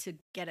need to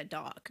get a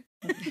dog.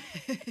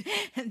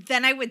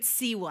 Then I would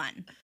see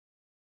one.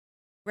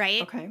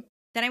 Right? Okay.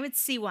 Then I would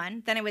see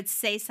one. Then I would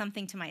say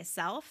something to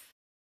myself,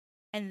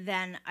 and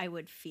then I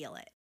would feel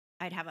it.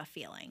 I'd have a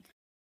feeling.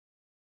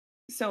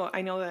 So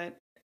I know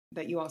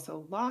that you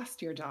also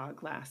lost your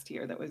dog last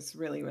year that was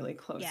really, really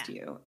close to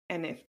you.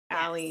 And if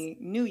Allie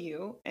knew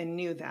you and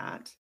knew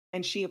that,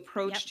 and she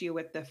approached you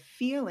with the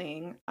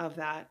feeling of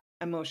that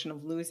emotion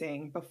of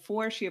losing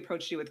before she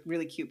approached you with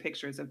really cute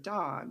pictures of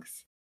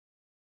dogs.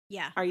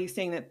 Yeah. Are you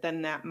saying that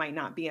then that might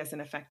not be as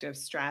an effective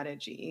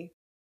strategy?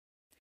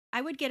 I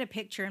would get a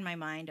picture in my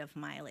mind of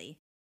Miley.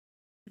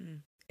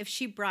 If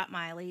she brought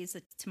Miley's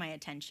to my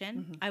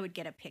attention, I would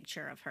get a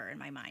picture of her in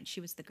my mind.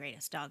 She was the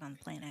greatest dog on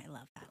the planet. I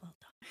love that little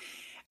dog.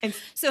 And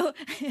so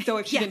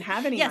if she didn't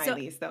have any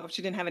Mileys, though, if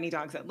she didn't have any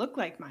dogs that look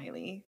like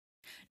Miley.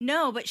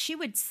 No, but she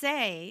would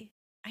say,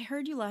 I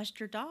heard you lost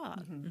your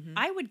dog.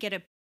 I would get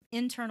an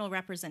internal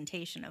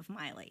representation of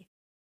Miley.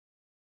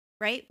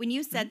 Right? When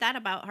you said that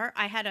about her,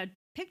 I had a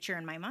picture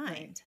in my mind.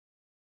 Right.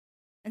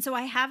 And so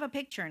I have a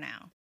picture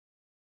now.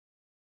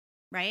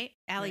 Right?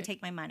 Allie,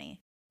 take my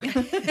money. Like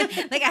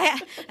I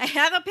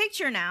have a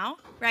picture now,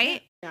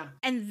 right? Yeah.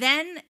 And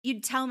then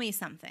you'd tell me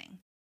something.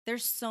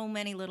 There's so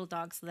many little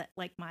dogs that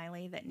like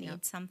Miley that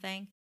need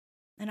something.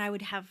 And I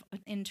would have an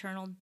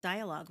internal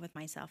dialogue with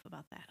myself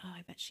about that. Oh,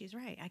 I bet she's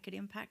right. I could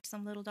impact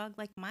some little dog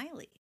like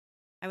Miley.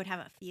 I would have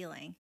a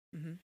feeling.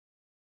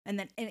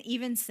 And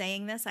even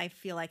saying this, I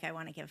feel like I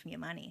want to give you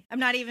money. I'm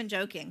not even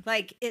joking.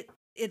 Like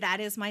that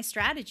is my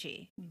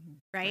strategy,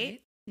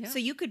 right? Yeah. So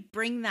you could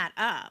bring that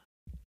up.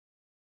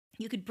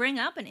 You could bring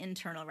up an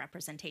internal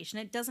representation.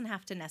 It doesn't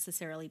have to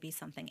necessarily be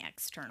something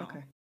external.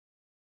 Okay.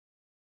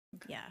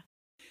 Yeah.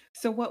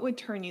 So what would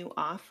turn you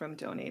off from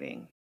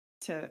donating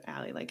to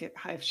Allie? Like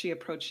if she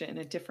approached it in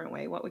a different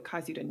way, what would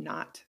cause you to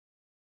not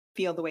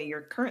feel the way you're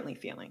currently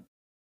feeling?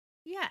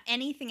 Yeah.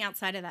 Anything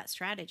outside of that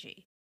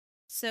strategy.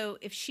 So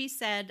if she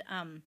said,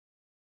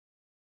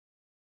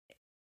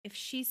 if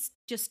she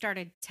just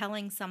started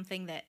telling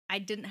something that I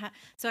didn't have,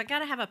 so I got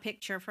to have a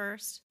picture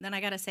first, then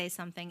I got to say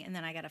something, and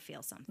then I got to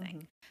feel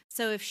something.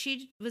 So if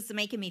she was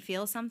making me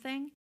feel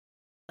something,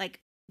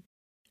 like,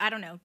 I don't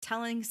know,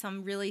 telling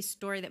some really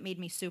story that made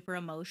me super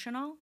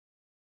emotional,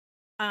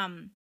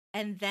 and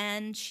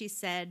then she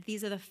said,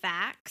 these are the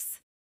facts,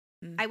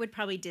 I would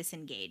probably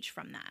disengage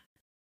from that.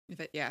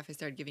 If I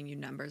started giving you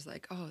numbers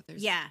like, oh,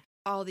 there's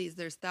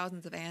there's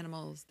thousands of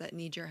animals that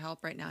need your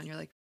help right now, and you're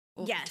like,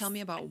 well, tell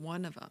me about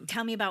one of them.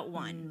 Tell me about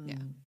one. Yeah.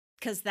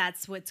 Because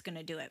that's what's going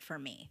to do it for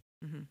me.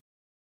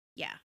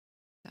 Yeah.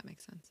 That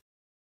makes sense.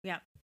 Yeah.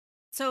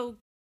 So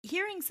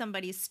hearing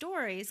somebody's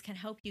stories can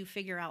help you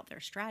figure out their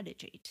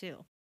strategy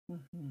too.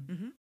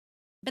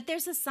 But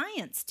there's a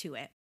science to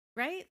it,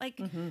 right?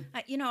 Like,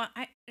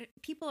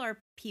 people are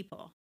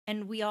people,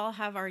 and we all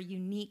have our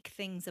unique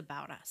things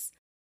about us.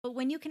 But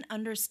when you can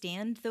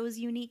understand those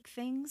unique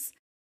things,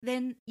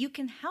 then you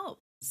can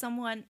help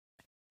someone.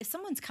 If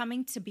someone's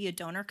coming to be a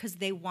donor because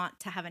they want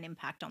to have an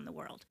impact on the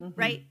world,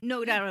 right?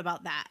 No doubt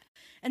about that.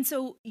 And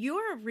so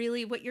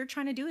what you're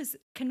trying to do is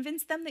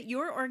convince them that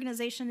your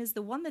organization is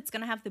the one that's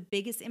going to have the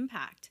biggest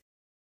impact.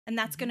 And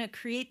that's going to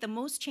create the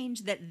most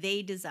change that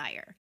they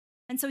desire.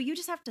 And so you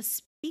just have to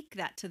speak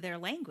that to their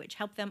language,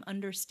 help them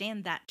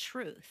understand that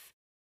truth.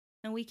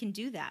 And we can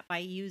do that by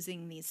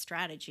using these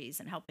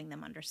strategies and helping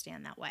them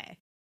understand that way.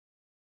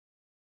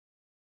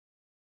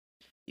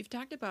 You've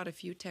talked about a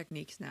few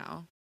techniques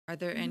now. Are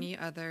there any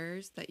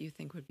others that you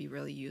think would be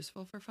really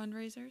useful for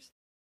fundraisers?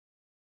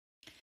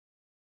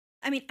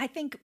 I mean, I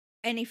think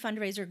any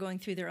fundraiser going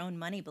through their own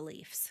money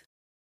beliefs.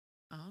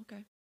 Oh,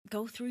 okay.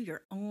 Go through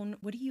your own,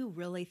 what do you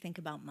really think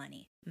about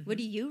money? What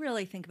do you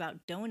really think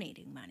about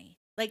donating money?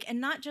 Like, and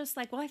not just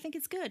like, well, I think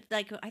it's good.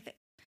 Like,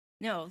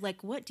 no,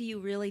 like, what do you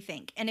really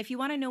think? And if you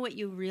want to know what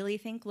you really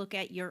think, look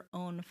at your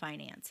own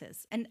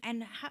finances and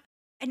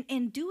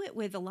do it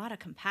with a lot of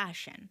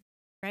compassion,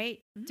 right?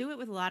 Do it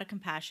with a lot of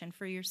compassion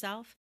for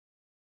yourself.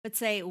 But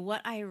say,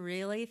 what I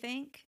really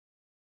think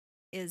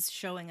is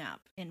showing up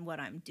in what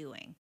I'm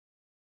doing.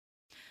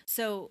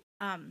 So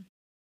I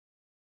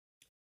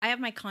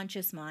have my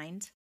conscious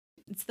mind.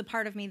 It's the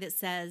part of me that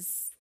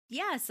says,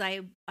 yes,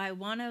 I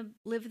want to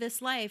live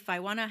this life.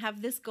 I want to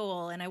have this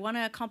goal, and I want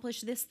to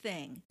accomplish this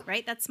thing,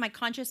 right? That's my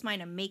conscious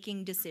mind of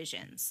making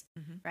decisions,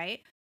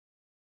 right?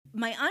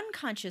 My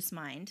unconscious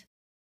mind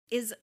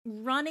is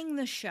running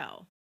the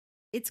show.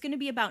 It's going to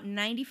be about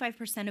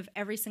 95% of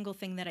every single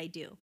thing that I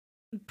do.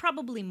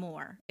 Probably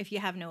more if you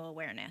have no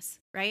awareness,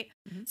 right?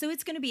 So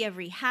it's going to be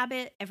every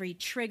habit, every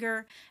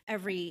trigger,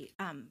 every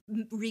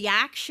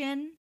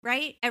reaction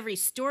right? Every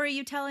story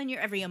you tell in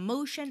your every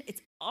emotion,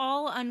 it's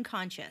all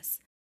unconscious.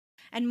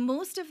 And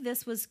most of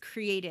this was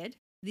created,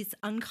 these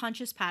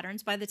unconscious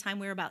patterns, by the time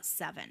we were about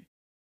 7.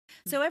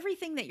 So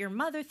everything that your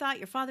mother thought,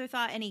 your father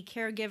thought, any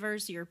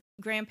caregivers, your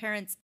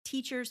grandparents,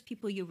 teachers,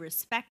 people you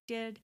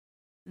respected,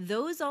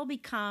 those all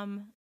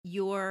become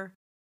your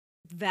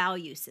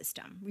value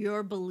system,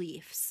 your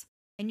beliefs.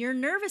 And your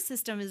nervous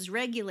system is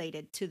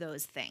regulated to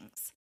those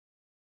things.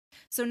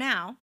 So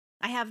now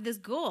I have this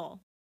goal.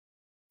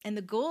 And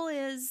the goal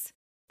is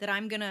that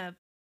I'm going to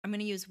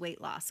use weight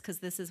loss because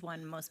this is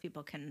one most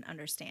people can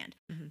understand.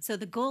 Mm-hmm. So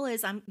the goal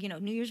is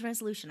New Year's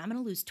resolution, I'm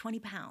going to lose 20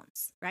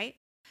 pounds, right?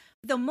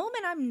 The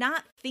moment I'm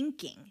not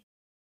thinking,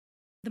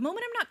 the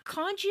moment I'm not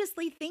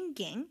consciously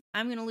thinking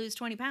I'm going to lose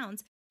 20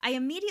 pounds, I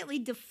immediately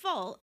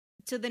default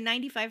to the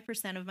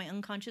 95% of my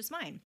unconscious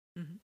mind,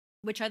 mm-hmm.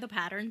 which are the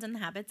patterns and the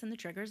habits and the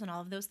triggers and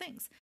all of those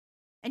things.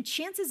 And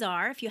chances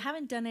are, if you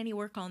haven't done any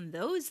work on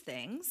those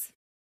things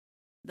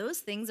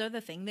are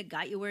the thing that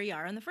got you where you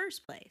are in the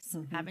first place,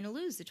 mm-hmm. having to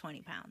lose the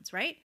 20 pounds,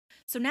 right?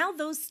 So now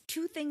those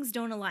two things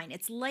don't align.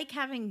 It's like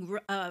having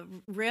a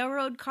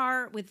railroad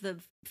car with the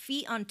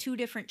feet on 2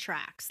 different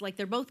tracks. Like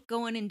they're both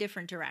going in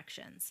different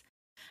directions.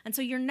 And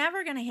so you're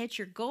never going to hit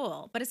your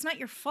goal, but it's not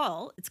your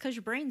fault. It's because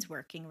your brain's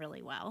working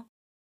really well.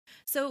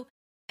 So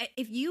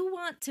if you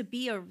want to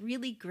be a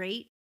really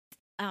great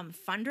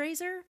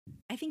fundraiser,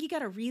 I think you got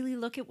to really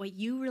look at what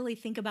you really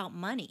think about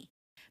money.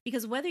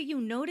 Because whether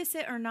you notice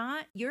it or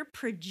not, you're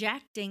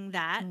projecting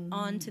that mm-hmm.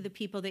 onto the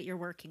people that you're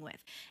working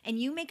with. And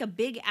you make a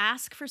big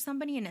ask for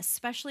somebody, and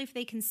especially if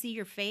they can see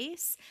your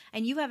face,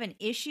 and you have an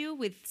issue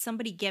with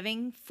somebody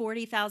giving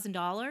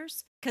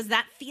 $40,000, because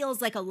that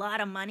feels like a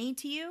lot of money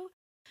to you,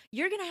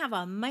 you're going to have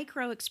a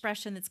micro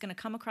expression that's going to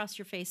come across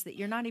your face that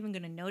you're not even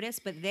going to notice,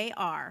 but they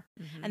are.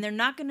 Mm-hmm. And they're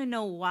not going to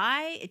know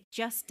why. It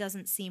just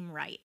doesn't seem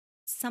right.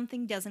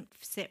 Something doesn't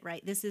sit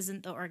right. This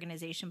isn't the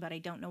organization, but I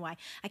don't know why.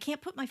 I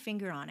can't put my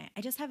finger on it. I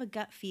just have a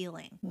gut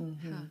feeling,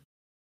 mm-hmm.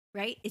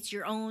 right? It's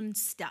your own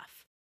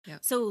stuff. Yep.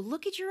 So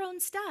look at your own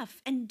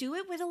stuff and do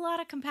it with a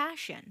lot of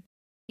compassion.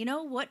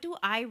 What do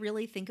I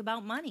really think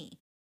about money?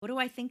 What do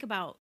I think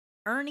about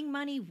earning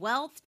money,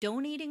 wealth,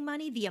 donating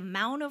money, the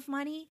amount of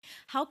money?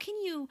 How can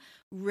you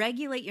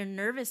regulate your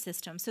nervous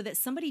system so that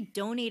somebody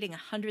donating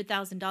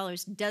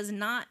 $100,000 does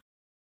not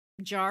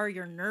jar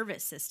your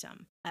nervous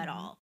system at mm-hmm.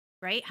 all?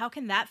 Right? How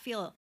can that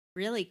feel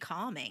really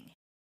calming?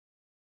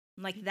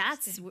 Like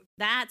that's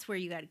where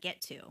you got to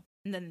get to.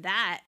 And then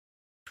that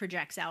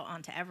projects out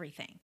onto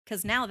everything.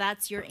 Because now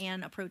that's your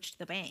Anne approach to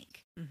the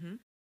bank. Mm-hmm.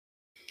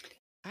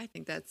 I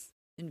think that's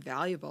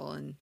invaluable.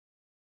 And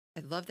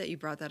I love that you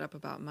brought that up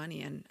about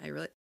money. And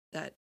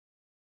that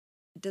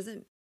it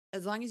doesn't,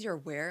 as long as you're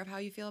aware of how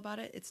you feel about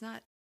it, it's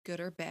not good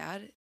or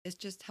bad. It's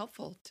just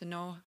helpful to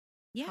know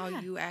how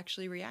you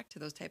actually react to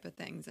those type of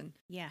things. And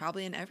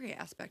probably in every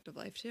aspect of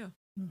life too.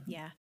 Mm-hmm.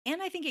 Yeah.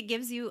 And I think it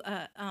gives you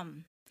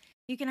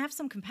you can have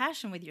some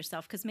compassion with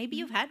yourself because maybe mm-hmm.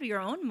 you've had your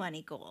own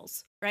money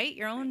goals, right?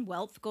 Your own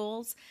wealth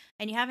goals,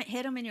 and you haven't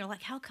hit them, and you're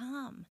like, how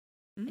come?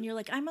 Mm-hmm. And you're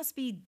like, I must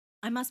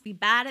be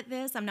bad at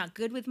this. I'm not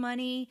good with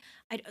money.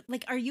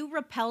 Are you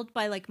repelled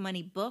by like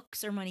money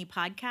books or money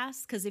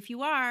podcasts? Because if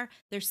you are,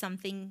 there's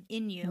something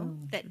in you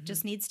mm-hmm. that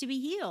just needs to be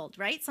healed,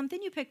 right?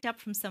 Something you picked up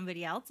from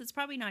somebody else. It's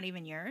probably not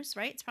even yours,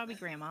 right? It's probably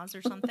grandma's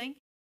or something,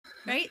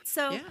 right?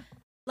 So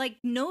like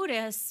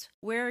notice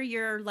where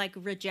you're like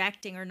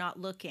rejecting or not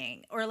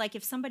looking, or like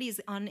if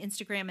somebody's on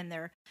Instagram and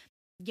they're,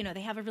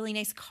 they have a really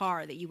nice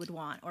car that you would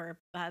want, or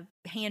a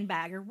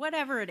handbag or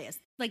whatever it is.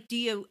 Like, do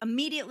you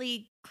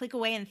immediately click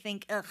away and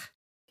think, ugh,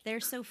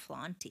 they're so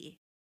flaunty,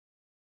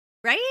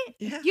 right?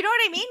 Yeah. You know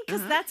what I mean?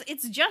 Because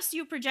it's just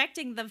you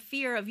projecting the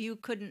fear of you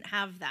couldn't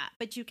have that,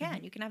 but you can.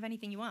 Mm-hmm. You can have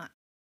anything you want.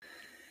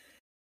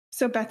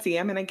 So Betsy,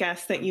 I'm going to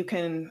guess that you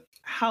can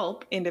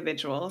help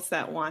individuals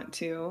that want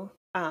to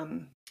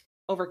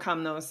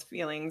overcome those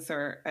feelings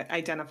or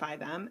identify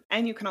them.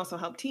 And you can also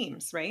help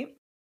teams, right?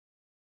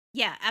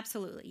 Yeah,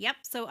 absolutely. Yep.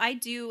 So I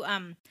do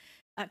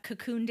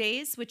Cocoon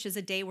Days, which is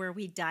a day where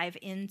we dive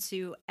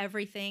into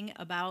everything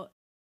about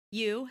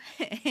you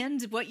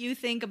and what you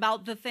think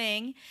about the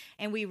thing.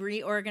 And we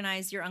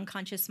reorganize your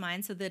unconscious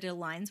mind so that it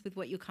aligns with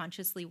what you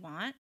consciously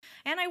want.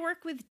 And I work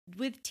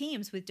with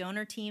teams, with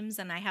donor teams.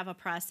 And I have a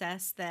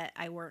process that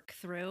I work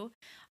through,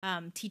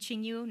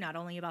 teaching you not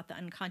only about the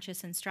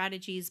unconscious and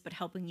strategies, but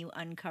helping you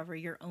uncover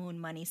your own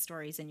money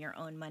stories and your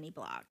own money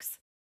blocks.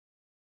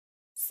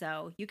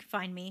 So you can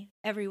find me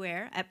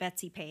everywhere at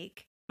Betsy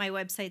Pake. My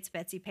website's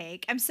Betsy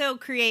Pake. I'm so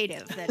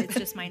creative that it's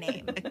just my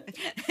name.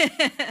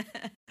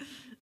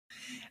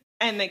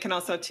 And they can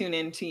also tune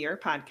into your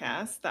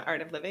podcast, The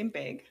Art of Living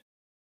Big.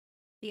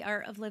 The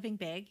Art of Living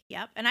Big.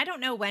 Yep. And I don't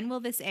know, when will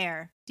this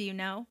air? Do you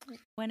know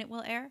when it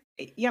will air?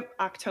 Yep.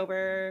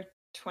 October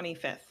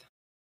 25th.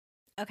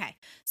 Okay.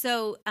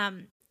 So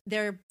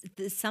there's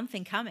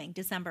something coming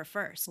December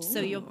 1st. Ooh. So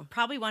you'll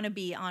probably want to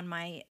be on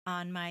my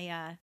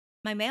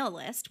mail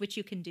list, which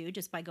you can do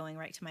just by going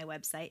right to my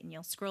website, and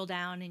you'll scroll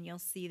down and you'll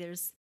see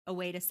there's a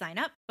way to sign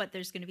up, but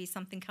there's going to be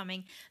something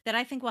coming that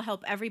I think will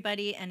help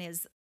everybody and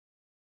is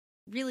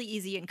really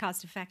easy and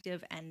cost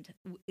effective and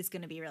is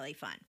going to be really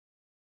fun.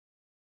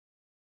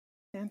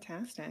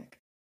 Fantastic.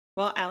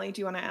 Well, Allie,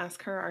 do you want to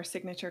ask her our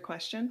signature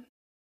question?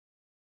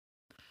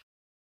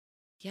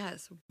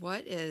 Yes.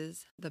 What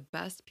is the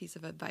best piece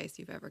of advice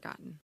you've ever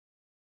gotten?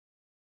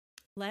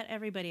 Let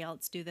everybody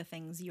else do the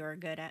things you're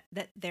good at,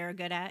 that they're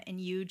good at, and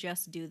you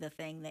just do the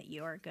thing that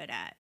you're good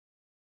at.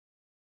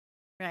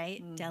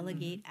 Right? Mm-hmm.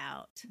 Delegate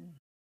out.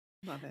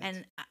 Love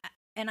it.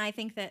 And I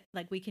think that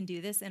like we can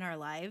do this in our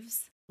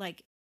lives.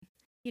 Like,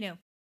 you know,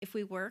 if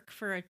we work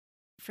for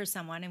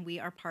someone and we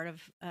are part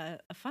of a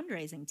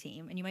fundraising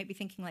team, and you might be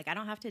thinking like, I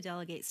don't have to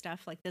delegate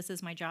stuff, like this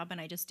is my job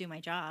and I just do my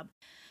job.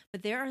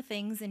 But there are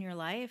things in your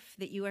life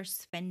that you are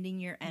spending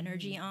your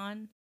energy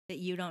on that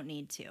you don't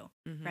need to,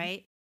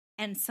 right?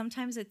 And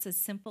sometimes it's as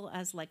simple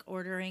as like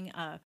ordering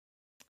a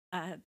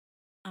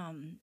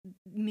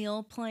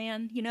meal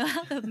plan, you know,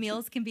 how the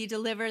meals can be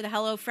delivered, the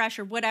HelloFresh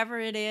or whatever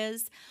it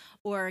is,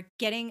 or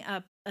getting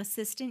a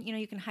assistant, you know,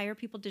 you can hire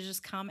people to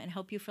just come and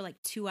help you for like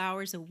 2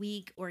 hours a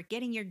week, or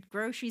getting your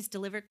groceries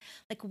delivered,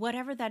 like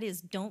whatever that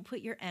is. Don't put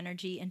your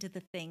energy into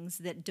the things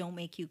that don't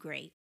make you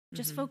great.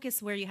 Just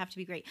focus where you have to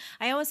be great.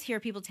 I always hear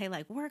people say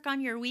like, work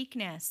on your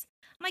weakness.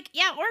 I'm like,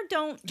 yeah, or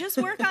don't. Just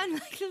work on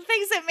like the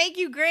things that make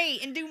you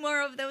great and do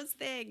more of those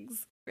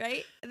things,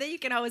 right? And then you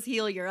can always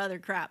heal your other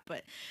crap,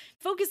 but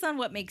focus on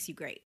what makes you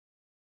great.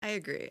 I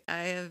agree.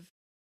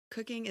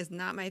 Cooking is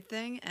not my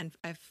thing, and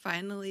I've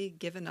finally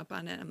given up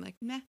on it. I'm like,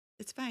 nah,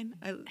 it's fine.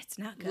 It's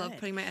not good. Love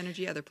putting my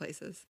energy other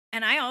places.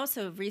 And I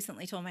also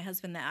recently told my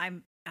husband that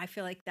I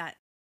feel like that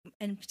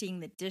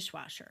emptying the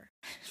dishwasher,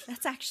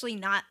 that's actually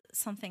not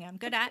something I'm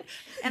good at.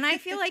 And I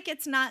feel like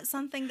it's not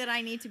something that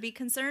I need to be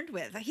concerned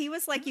with. He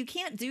was like, you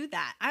can't do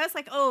that. I was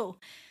like, oh,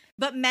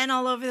 but men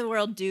all over the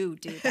world do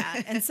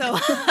that. And so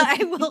I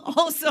will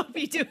also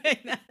be doing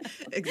that.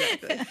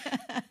 Exactly.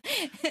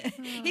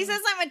 He says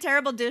I'm a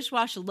terrible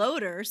dishwasher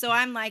loader. So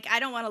I'm like, I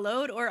don't want to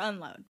load or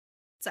unload.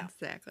 So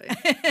exactly.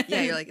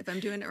 Yeah, you're like, if I'm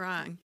doing it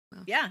wrong,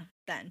 well, yeah,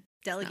 then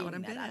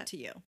delegating that out to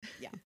you.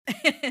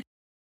 Yeah.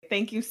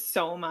 Thank you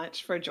so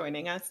much for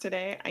joining us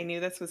today. I knew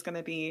this was going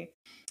to be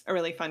a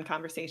really fun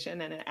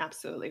conversation, and it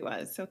absolutely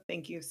was. So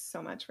thank you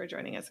so much for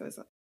joining us.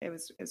 It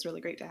was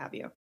really great to have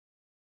you.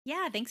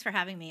 Yeah, thanks for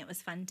having me. It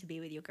was fun to be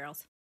with you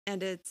girls.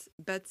 And it's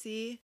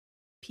Betsy,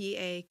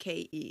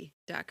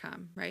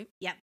 PAKE.com, right?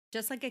 Yep.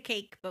 Just like a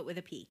cake, but with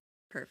a P.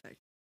 Perfect.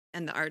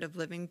 And the Art of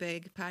Living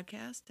Big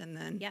podcast. And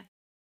then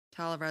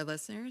to all of our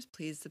listeners,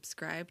 please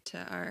subscribe to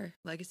our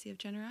Legacy of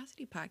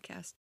Generosity podcast.